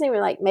she doesn't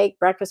even like make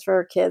breakfast for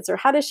her kids, or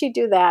how does she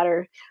do that?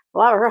 Or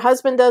well, her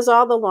husband does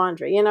all the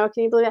laundry. Can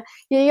you believe that?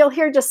 You'll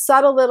hear just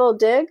subtle little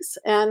digs,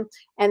 and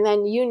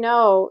then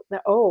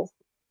that, oh,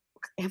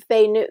 if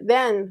they knew,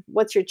 then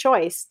what's your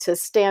choice? To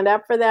stand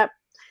up for that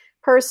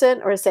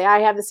person or say, I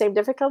have the same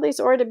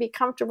difficulties, or to be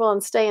comfortable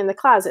and stay in the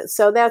closet.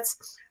 So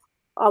that's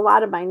a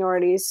lot of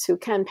minorities who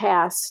can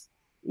pass,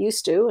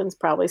 used to, and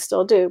probably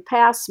still do,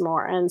 pass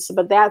more. And so,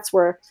 but that's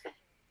where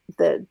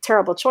the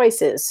terrible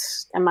choice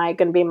is. Am I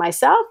going to be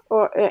myself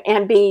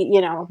and be,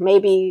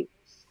 maybe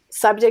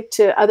subject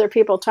to other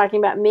people talking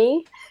about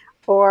me?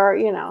 Or,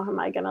 am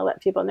I going to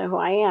let people know who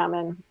I am?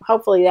 And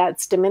hopefully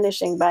that's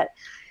diminishing. But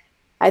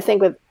I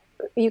think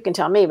you can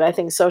tell me, but I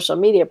think social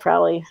media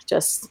probably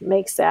just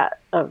makes that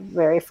a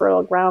very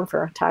fertile ground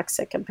for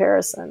toxic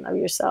comparison of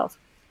yourself.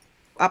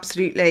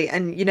 Absolutely.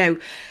 And,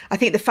 I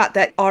think the fact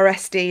that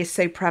RSD is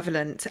so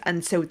prevalent,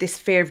 and so this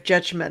fear of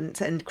judgment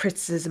and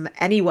criticism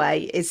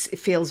anyway it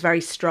feels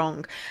very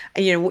strong.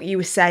 And, what you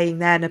were saying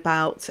then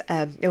about,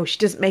 she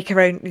doesn't make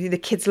her own, the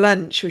kids'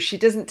 lunch, or she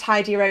doesn't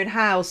tidy her own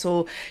house,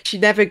 or she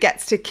never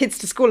gets kids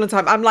to school on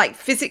time. I'm like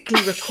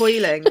physically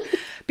recoiling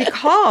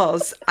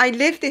because I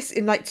live this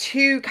in like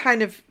two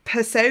kind of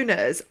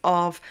personas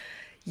of,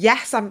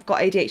 yes, I've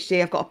got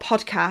ADHD, I've got a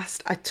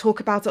podcast, I talk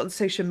about it on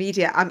social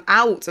media, I'm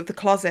out of the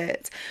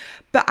closet,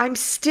 but there's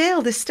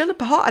still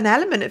an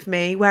element of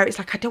me where it's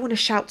like, I don't want to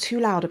shout too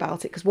loud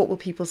about it because what will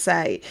people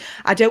say?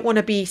 I don't want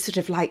to be sort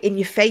of like in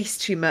your face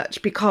too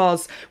much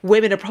because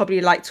women are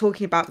probably like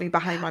talking about me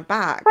behind my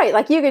back. Right.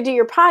 Like you could do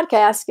your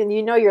podcast and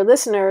your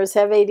listeners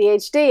have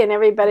ADHD and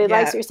everybody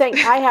likes what Yeah. you're saying.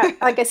 I have,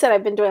 like I said,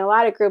 I've been doing a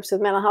lot of groups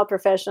with mental health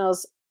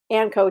professionals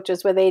and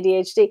coaches with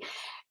ADHD.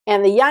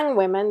 And the young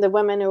women, the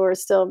women who are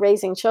still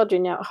raising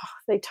children,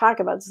 they talk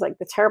about this, like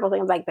the terrible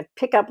things, like the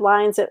pickup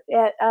lines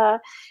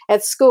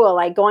at school,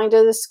 like going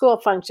to the school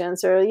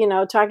functions, or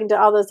talking to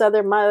all those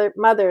other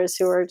mothers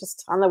who are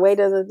just on the way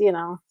to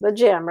the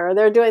gym, or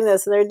they're doing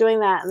this and they're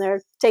doing that, and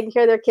they're taking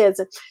care of their kids.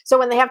 And so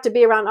when they have to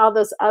be around all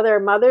those other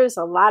mothers,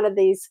 a lot of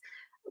these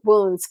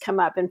wounds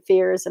come up, and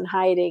fears and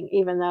hiding,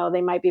 even though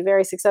they might be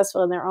very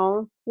successful in their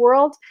own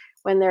world.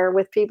 When they're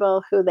with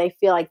people who they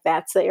feel like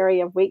that's the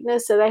area of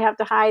weakness, so they have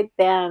to hide,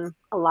 then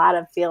a lot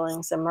of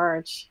feelings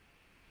emerge.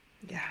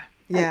 Yeah.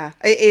 Yeah,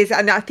 it is.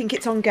 And I think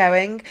it's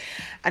ongoing,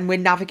 and we're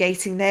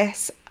navigating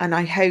this. And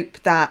I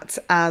hope that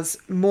as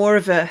more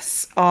of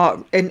us are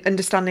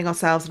understanding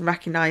ourselves and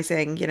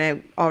recognizing,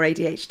 our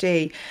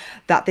ADHD,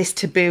 that this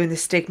taboo and the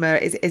stigma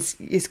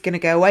is going to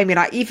go away. I mean,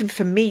 even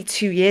for me,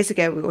 2 years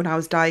ago when I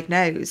was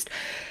diagnosed,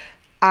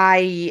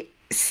 I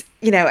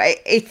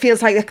it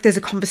feels like there's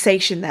a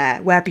conversation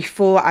there where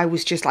before I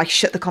was just like,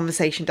 shut the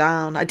conversation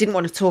down. I didn't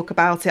want to talk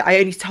about it. I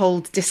only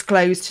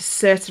disclosed to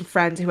certain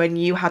friends who I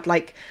knew had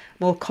like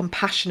more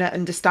compassionate,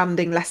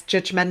 understanding, less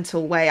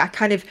judgmental way. I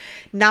kind of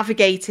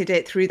navigated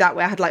it through that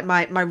way. I had like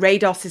my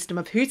radar system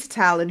of who to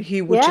tell and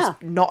who would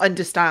just not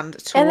understand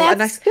at all. And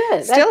that's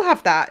good. Still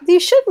have that. You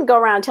shouldn't go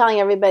around telling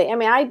everybody. I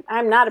mean,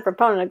 I'm not a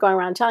proponent of going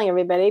around telling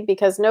everybody,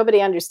 because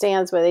nobody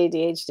understands what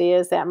ADHD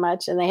is that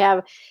much, and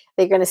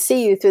they're going to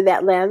see you through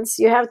that lens.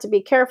 You have to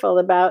be careful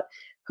about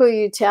who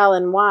you tell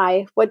and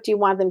why. What do you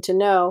want them to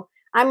know?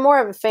 I'm more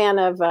of a fan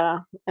of,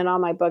 and all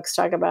my books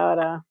talk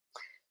about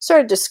sort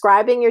of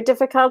describing your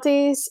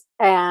difficulties,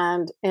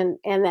 and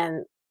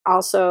then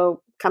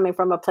also coming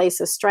from a place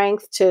of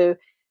strength to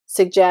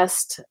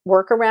suggest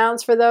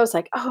workarounds for those.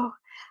 Like, oh,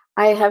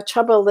 I have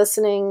trouble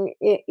listening,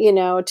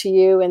 to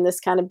you in this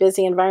kind of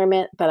busy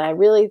environment, but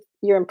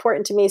you're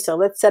important to me. So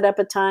let's set up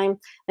a time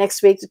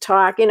next week to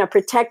talk,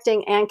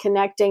 protecting and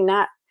connecting,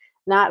 not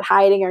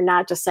hiding, or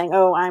not just saying,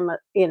 oh, I've got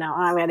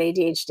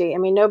ADHD. I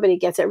mean, nobody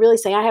gets it. Really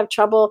saying, I have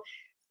trouble.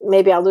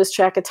 Maybe I'll lose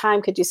track of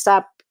time. Could you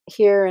stop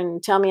here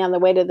and tell me on the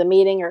way to the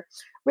meeting? Or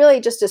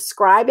really just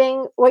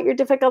describing what your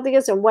difficulty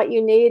is and what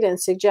you need,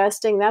 and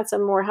suggesting. That's a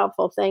more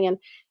helpful thing. And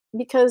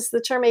because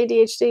the term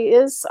ADHD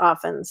is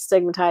often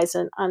stigmatized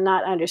and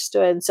not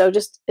understood, so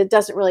just it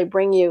doesn't really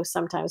bring you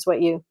sometimes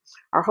what you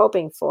are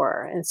hoping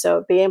for. And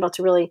so being able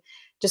to really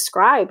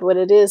describe what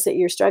it is that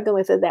you're struggling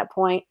with at that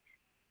point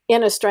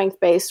in a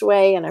strength-based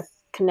way, in a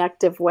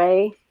connective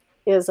way,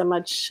 is a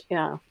much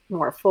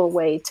more full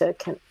way to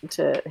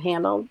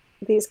handle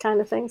these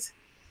kind of things.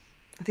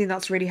 I think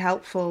that's really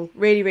helpful,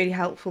 really, really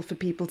helpful for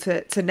people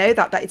to know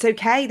that it's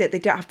okay, that they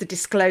don't have to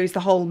disclose the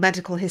whole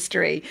medical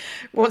history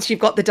once you've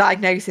got the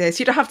diagnosis.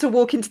 You don't have to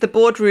walk into the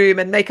boardroom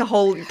and make a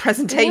whole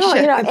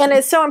presentation. And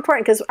it's so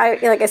important, because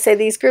like I say,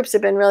 these groups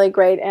have been really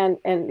great, and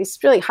these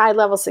really high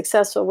level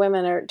successful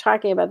women are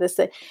talking about this,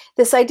 that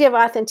this idea of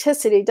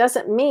authenticity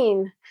doesn't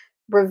mean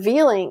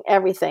revealing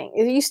everything.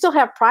 You still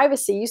have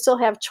privacy, you still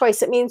have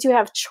choice. It means you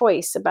have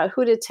choice about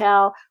who to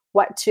tell,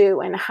 what to,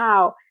 and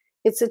how.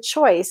 It's a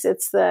choice.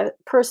 It's the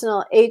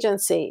personal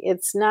agency.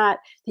 It's not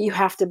that you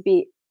have to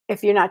be,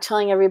 if you're not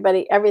telling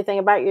everybody everything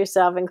about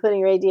yourself,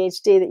 including your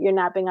ADHD, that you're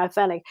not being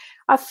authentic.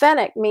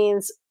 Authentic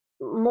means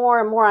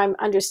more and more, I'm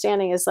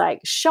understanding, is like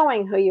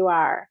showing who you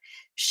are,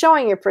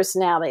 showing your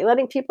personality,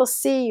 letting people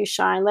see you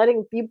shine,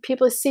 letting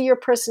people see your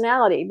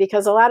personality.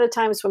 Because a lot of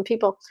times when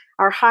people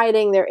are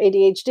hiding their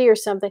ADHD or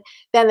something,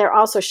 then they're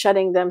also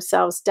shutting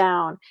themselves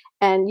down.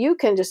 And you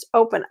can just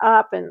open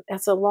up, and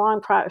it's a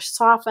long process.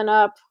 Soften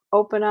up,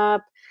 open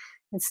up,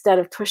 instead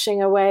of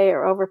pushing away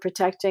or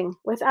overprotecting,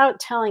 without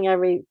telling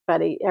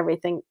everybody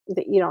everything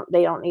that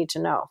they don't need to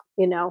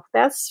know.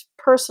 That's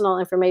personal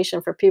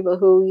information for people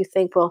who you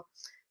think will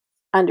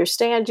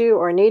understand you,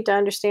 or need to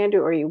understand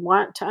you, or you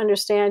want to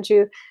understand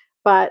you.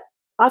 But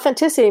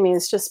authenticity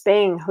means just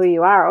being who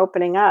you are,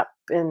 opening up,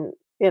 and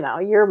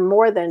you're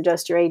more than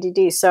just your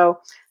ADD. So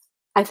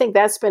I think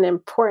that's been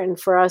important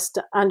for us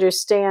to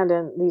understand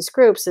in these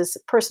groups. Is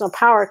personal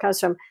power comes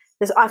from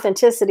this.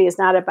 Authenticity is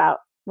not about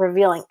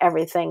revealing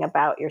everything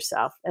about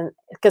yourself, and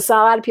because a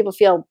lot of people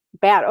feel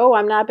bad, oh,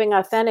 I'm not being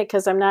authentic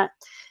because I'm not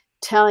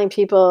telling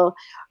people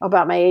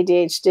about my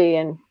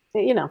ADHD. And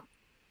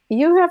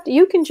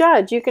you can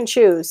judge, you can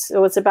choose.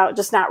 So it's about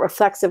just not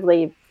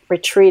reflexively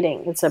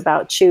retreating. It's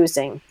about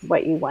choosing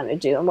what you want to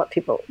do and what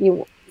people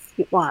you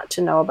want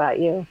to know about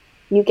you.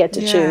 You get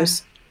to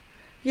choose.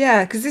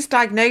 Yeah, because this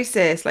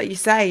diagnosis, like you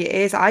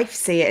say, I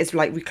see it as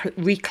like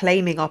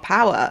reclaiming our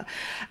power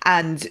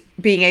and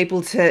being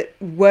able to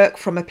work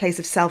from a place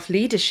of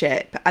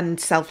self-leadership and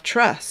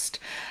self-trust,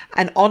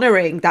 and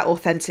honouring that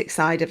authentic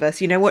side of us.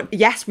 You know what?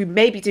 Yes, we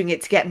may be doing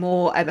it to get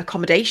more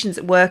accommodations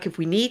at work if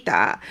we need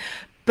that.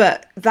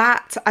 But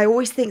I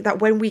always think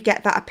that when we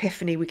get that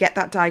epiphany, we get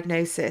that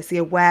diagnosis, the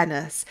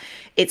awareness,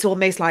 it's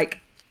almost like,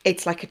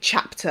 it's like a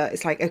chapter.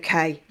 It's like,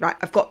 okay, right,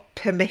 I've got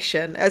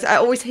permission. As I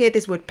always hear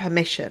this word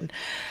permission.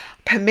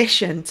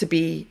 permission to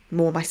be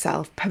more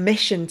myself,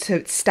 permission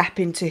to step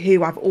into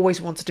who I've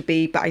always wanted to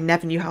be, but I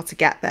never knew how to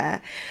get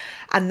there.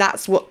 And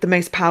that's what the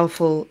most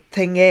powerful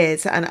thing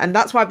is. And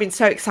that's why I've been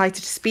so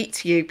excited to speak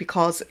to you,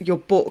 because your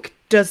book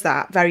does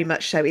that very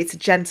much so. It's a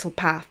gentle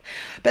path.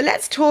 But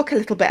let's talk a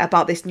little bit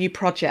about this new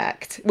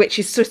project, which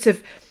is sort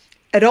of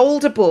an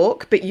older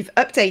book, but you've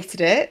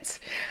updated it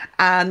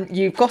and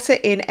you've got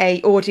it in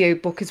a audio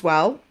book as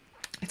well.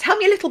 Tell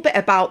me a little bit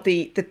about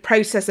the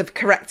process of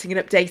correcting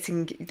and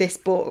updating this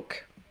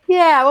book.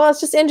 Yeah, well,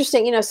 it's just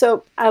interesting,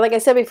 so like I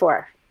said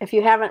before, if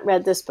you haven't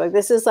read this book,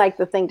 this is like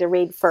the thing to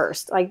read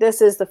first. Like,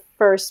 this is the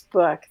first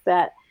book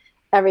that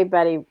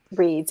everybody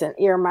reads and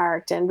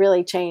earmarked and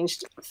really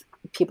changed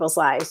people's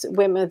lives,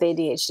 women with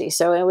ADHD.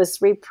 So it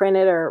was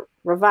reprinted or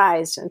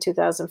revised in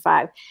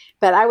 2005.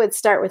 But I would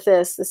start with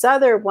this. This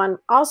other one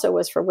also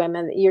was for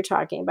women that you're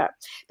talking about.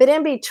 But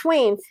in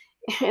between,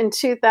 in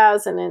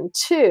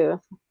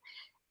 2002,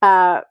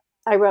 I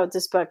wrote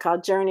this book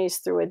called Journeys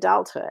Through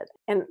Adulthood.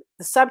 And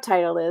the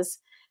subtitle is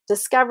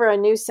Discover a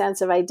New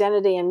Sense of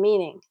Identity and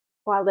Meaning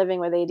While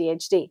Living with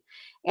ADHD.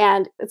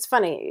 And it's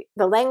funny,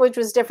 the language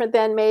was different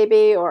then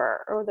maybe,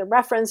 or the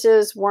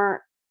references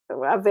weren't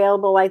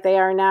available like they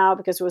are now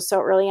because it was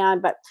so early on.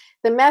 But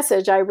the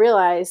message, I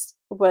realized,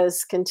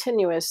 was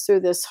continuous through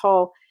this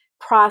whole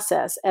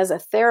process. As a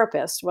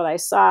therapist, what I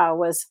saw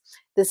was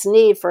this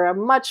need for a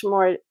much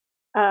more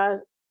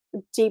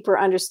deeper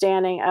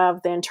understanding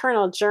of the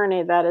internal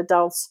journey that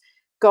adults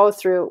go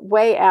through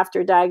way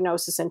after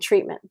diagnosis and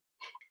treatment.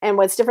 And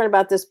what's different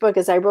about this book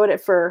is I wrote it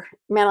for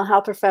mental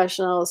health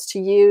professionals to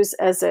use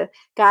as a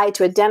guide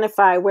to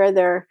identify where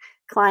their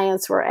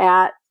clients were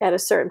at a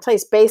certain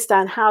place based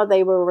on how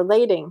they were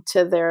relating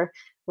to their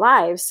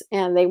lives.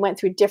 And they went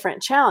through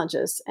different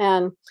challenges.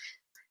 And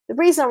the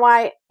reason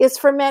why it's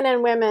for men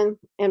and women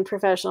and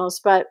professionals,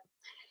 but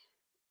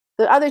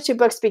the other two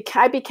books,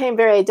 I became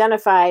very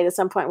identified at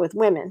some point with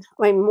women,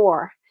 way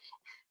more.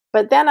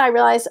 But then I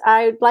realized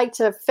I'd like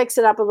to fix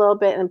it up a little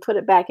bit and put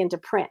it back into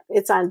print.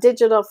 It's on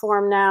digital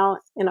form now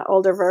in an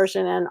older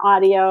version, and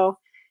audio,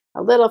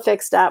 a little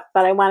fixed up,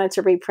 but I wanted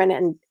to reprint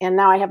it. And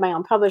now I have my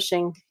own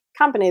publishing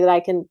company that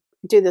I can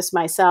do this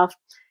myself.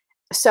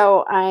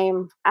 So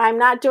I'm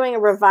not doing a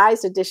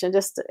revised edition,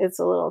 just it's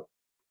a little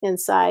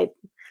inside,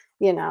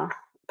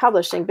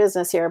 publishing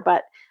business here,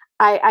 but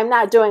I'm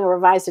not doing a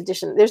revised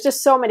edition. There's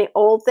just so many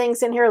old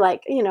things in here,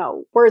 like,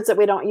 words that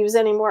we don't use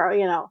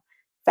anymore,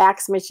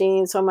 fax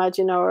machines so much,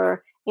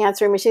 or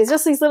answering machines,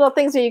 just these little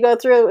things that you go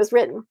through. It was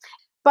written.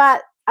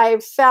 But I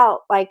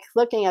felt like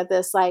looking at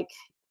this, like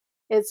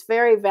it's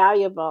very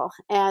valuable.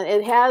 And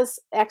it has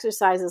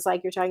exercises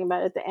like you're talking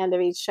about at the end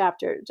of each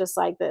chapter, just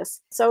like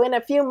this. So in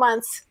a few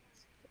months,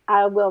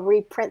 I will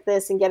reprint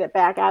this and get it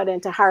back out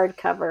into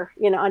hardcover,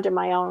 under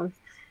my own,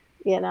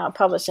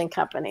 publishing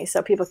company,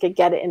 so people could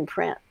get it in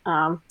print.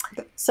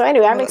 So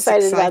anyway, I'm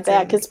excited about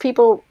that because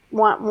people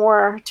want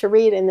more to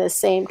read in this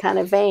same kind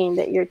of vein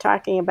that you're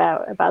talking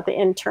about the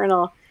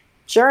internal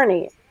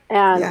journey.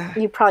 And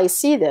you probably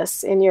see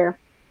this in your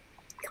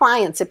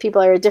clients, if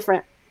people are at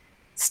different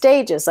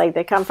stages, like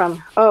they come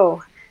from,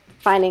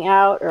 finding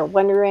out or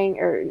wondering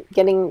or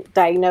getting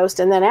diagnosed.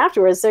 And then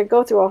afterwards, they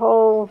go through a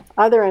whole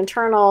other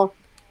internal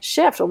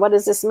shift. Well, what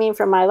does this mean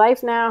for my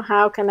life now?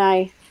 How can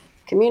I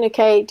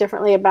communicate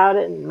differently about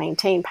it and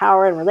maintain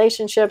power in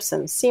relationships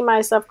and see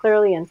myself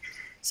clearly? And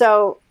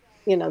so,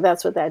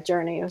 that's what that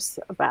journey is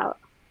about.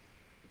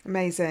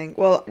 Amazing.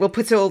 Well, we'll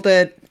put all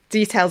the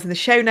details in the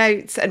show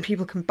notes and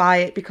people can buy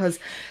it, because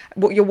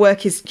your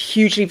work is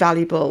hugely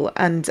valuable.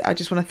 And I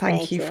just want to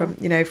thank you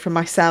from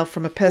myself,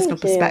 from a personal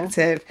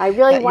perspective. I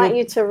really want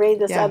you to read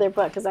this other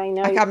book, because I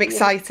know I'm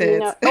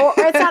excited.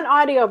 It's on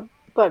audio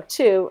book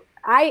too.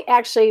 I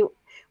actually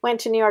went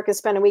to New York and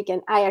spent a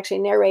weekend. I actually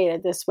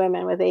narrated this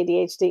Women with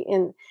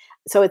ADHD,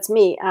 so it's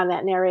me on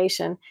that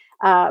narration.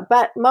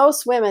 But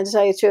most women, to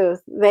tell you the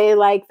truth, they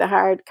like the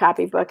hard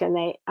copy book and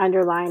they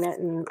underline it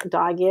and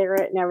dog ear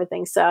it and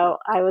everything. So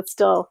I would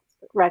still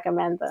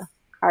recommend the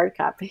hard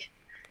copy.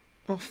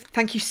 Well,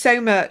 thank you so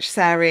much,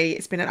 Sari.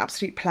 It's been an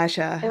absolute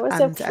pleasure. It was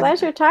a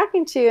pleasure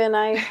talking to you, and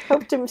I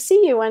hope to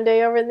see you one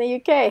day over in the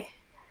UK.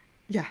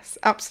 Yes,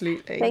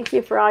 absolutely. Thank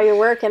you for all your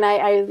work. And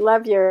I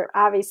love your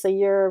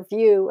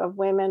view of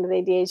women with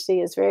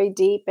ADHD is very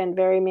deep and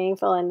very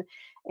meaningful and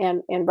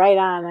right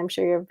on. I'm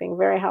sure you're being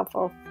very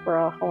helpful for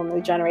a whole new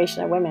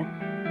generation of women.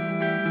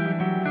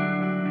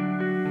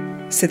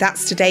 So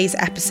that's today's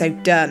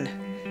episode done.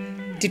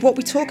 Did what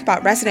we talk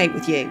about resonate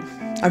with you?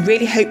 I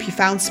really hope you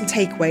found some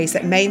takeaways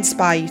that may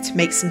inspire you to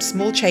make some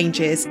small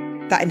changes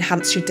that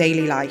enhance your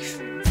daily life.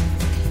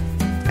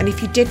 And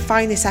if you did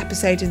find this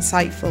episode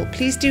insightful,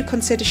 please do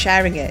consider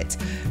sharing it.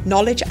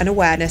 Knowledge and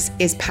awareness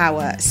is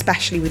power,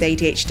 especially with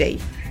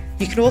ADHD.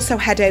 You can also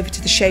head over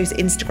to the show's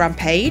Instagram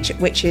page,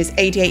 which is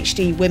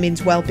ADHD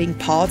Women's Wellbeing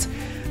Pod,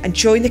 and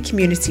join the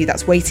community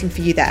that's waiting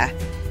for you there.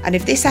 And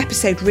if this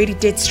episode really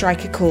did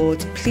strike a chord,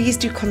 please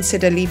do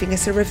consider leaving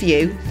us a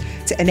review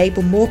to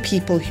enable more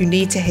people who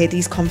need to hear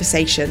these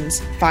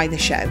conversations find the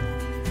show.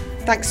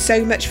 Thanks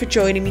so much for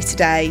joining me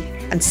today,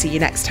 and see you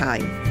next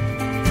time.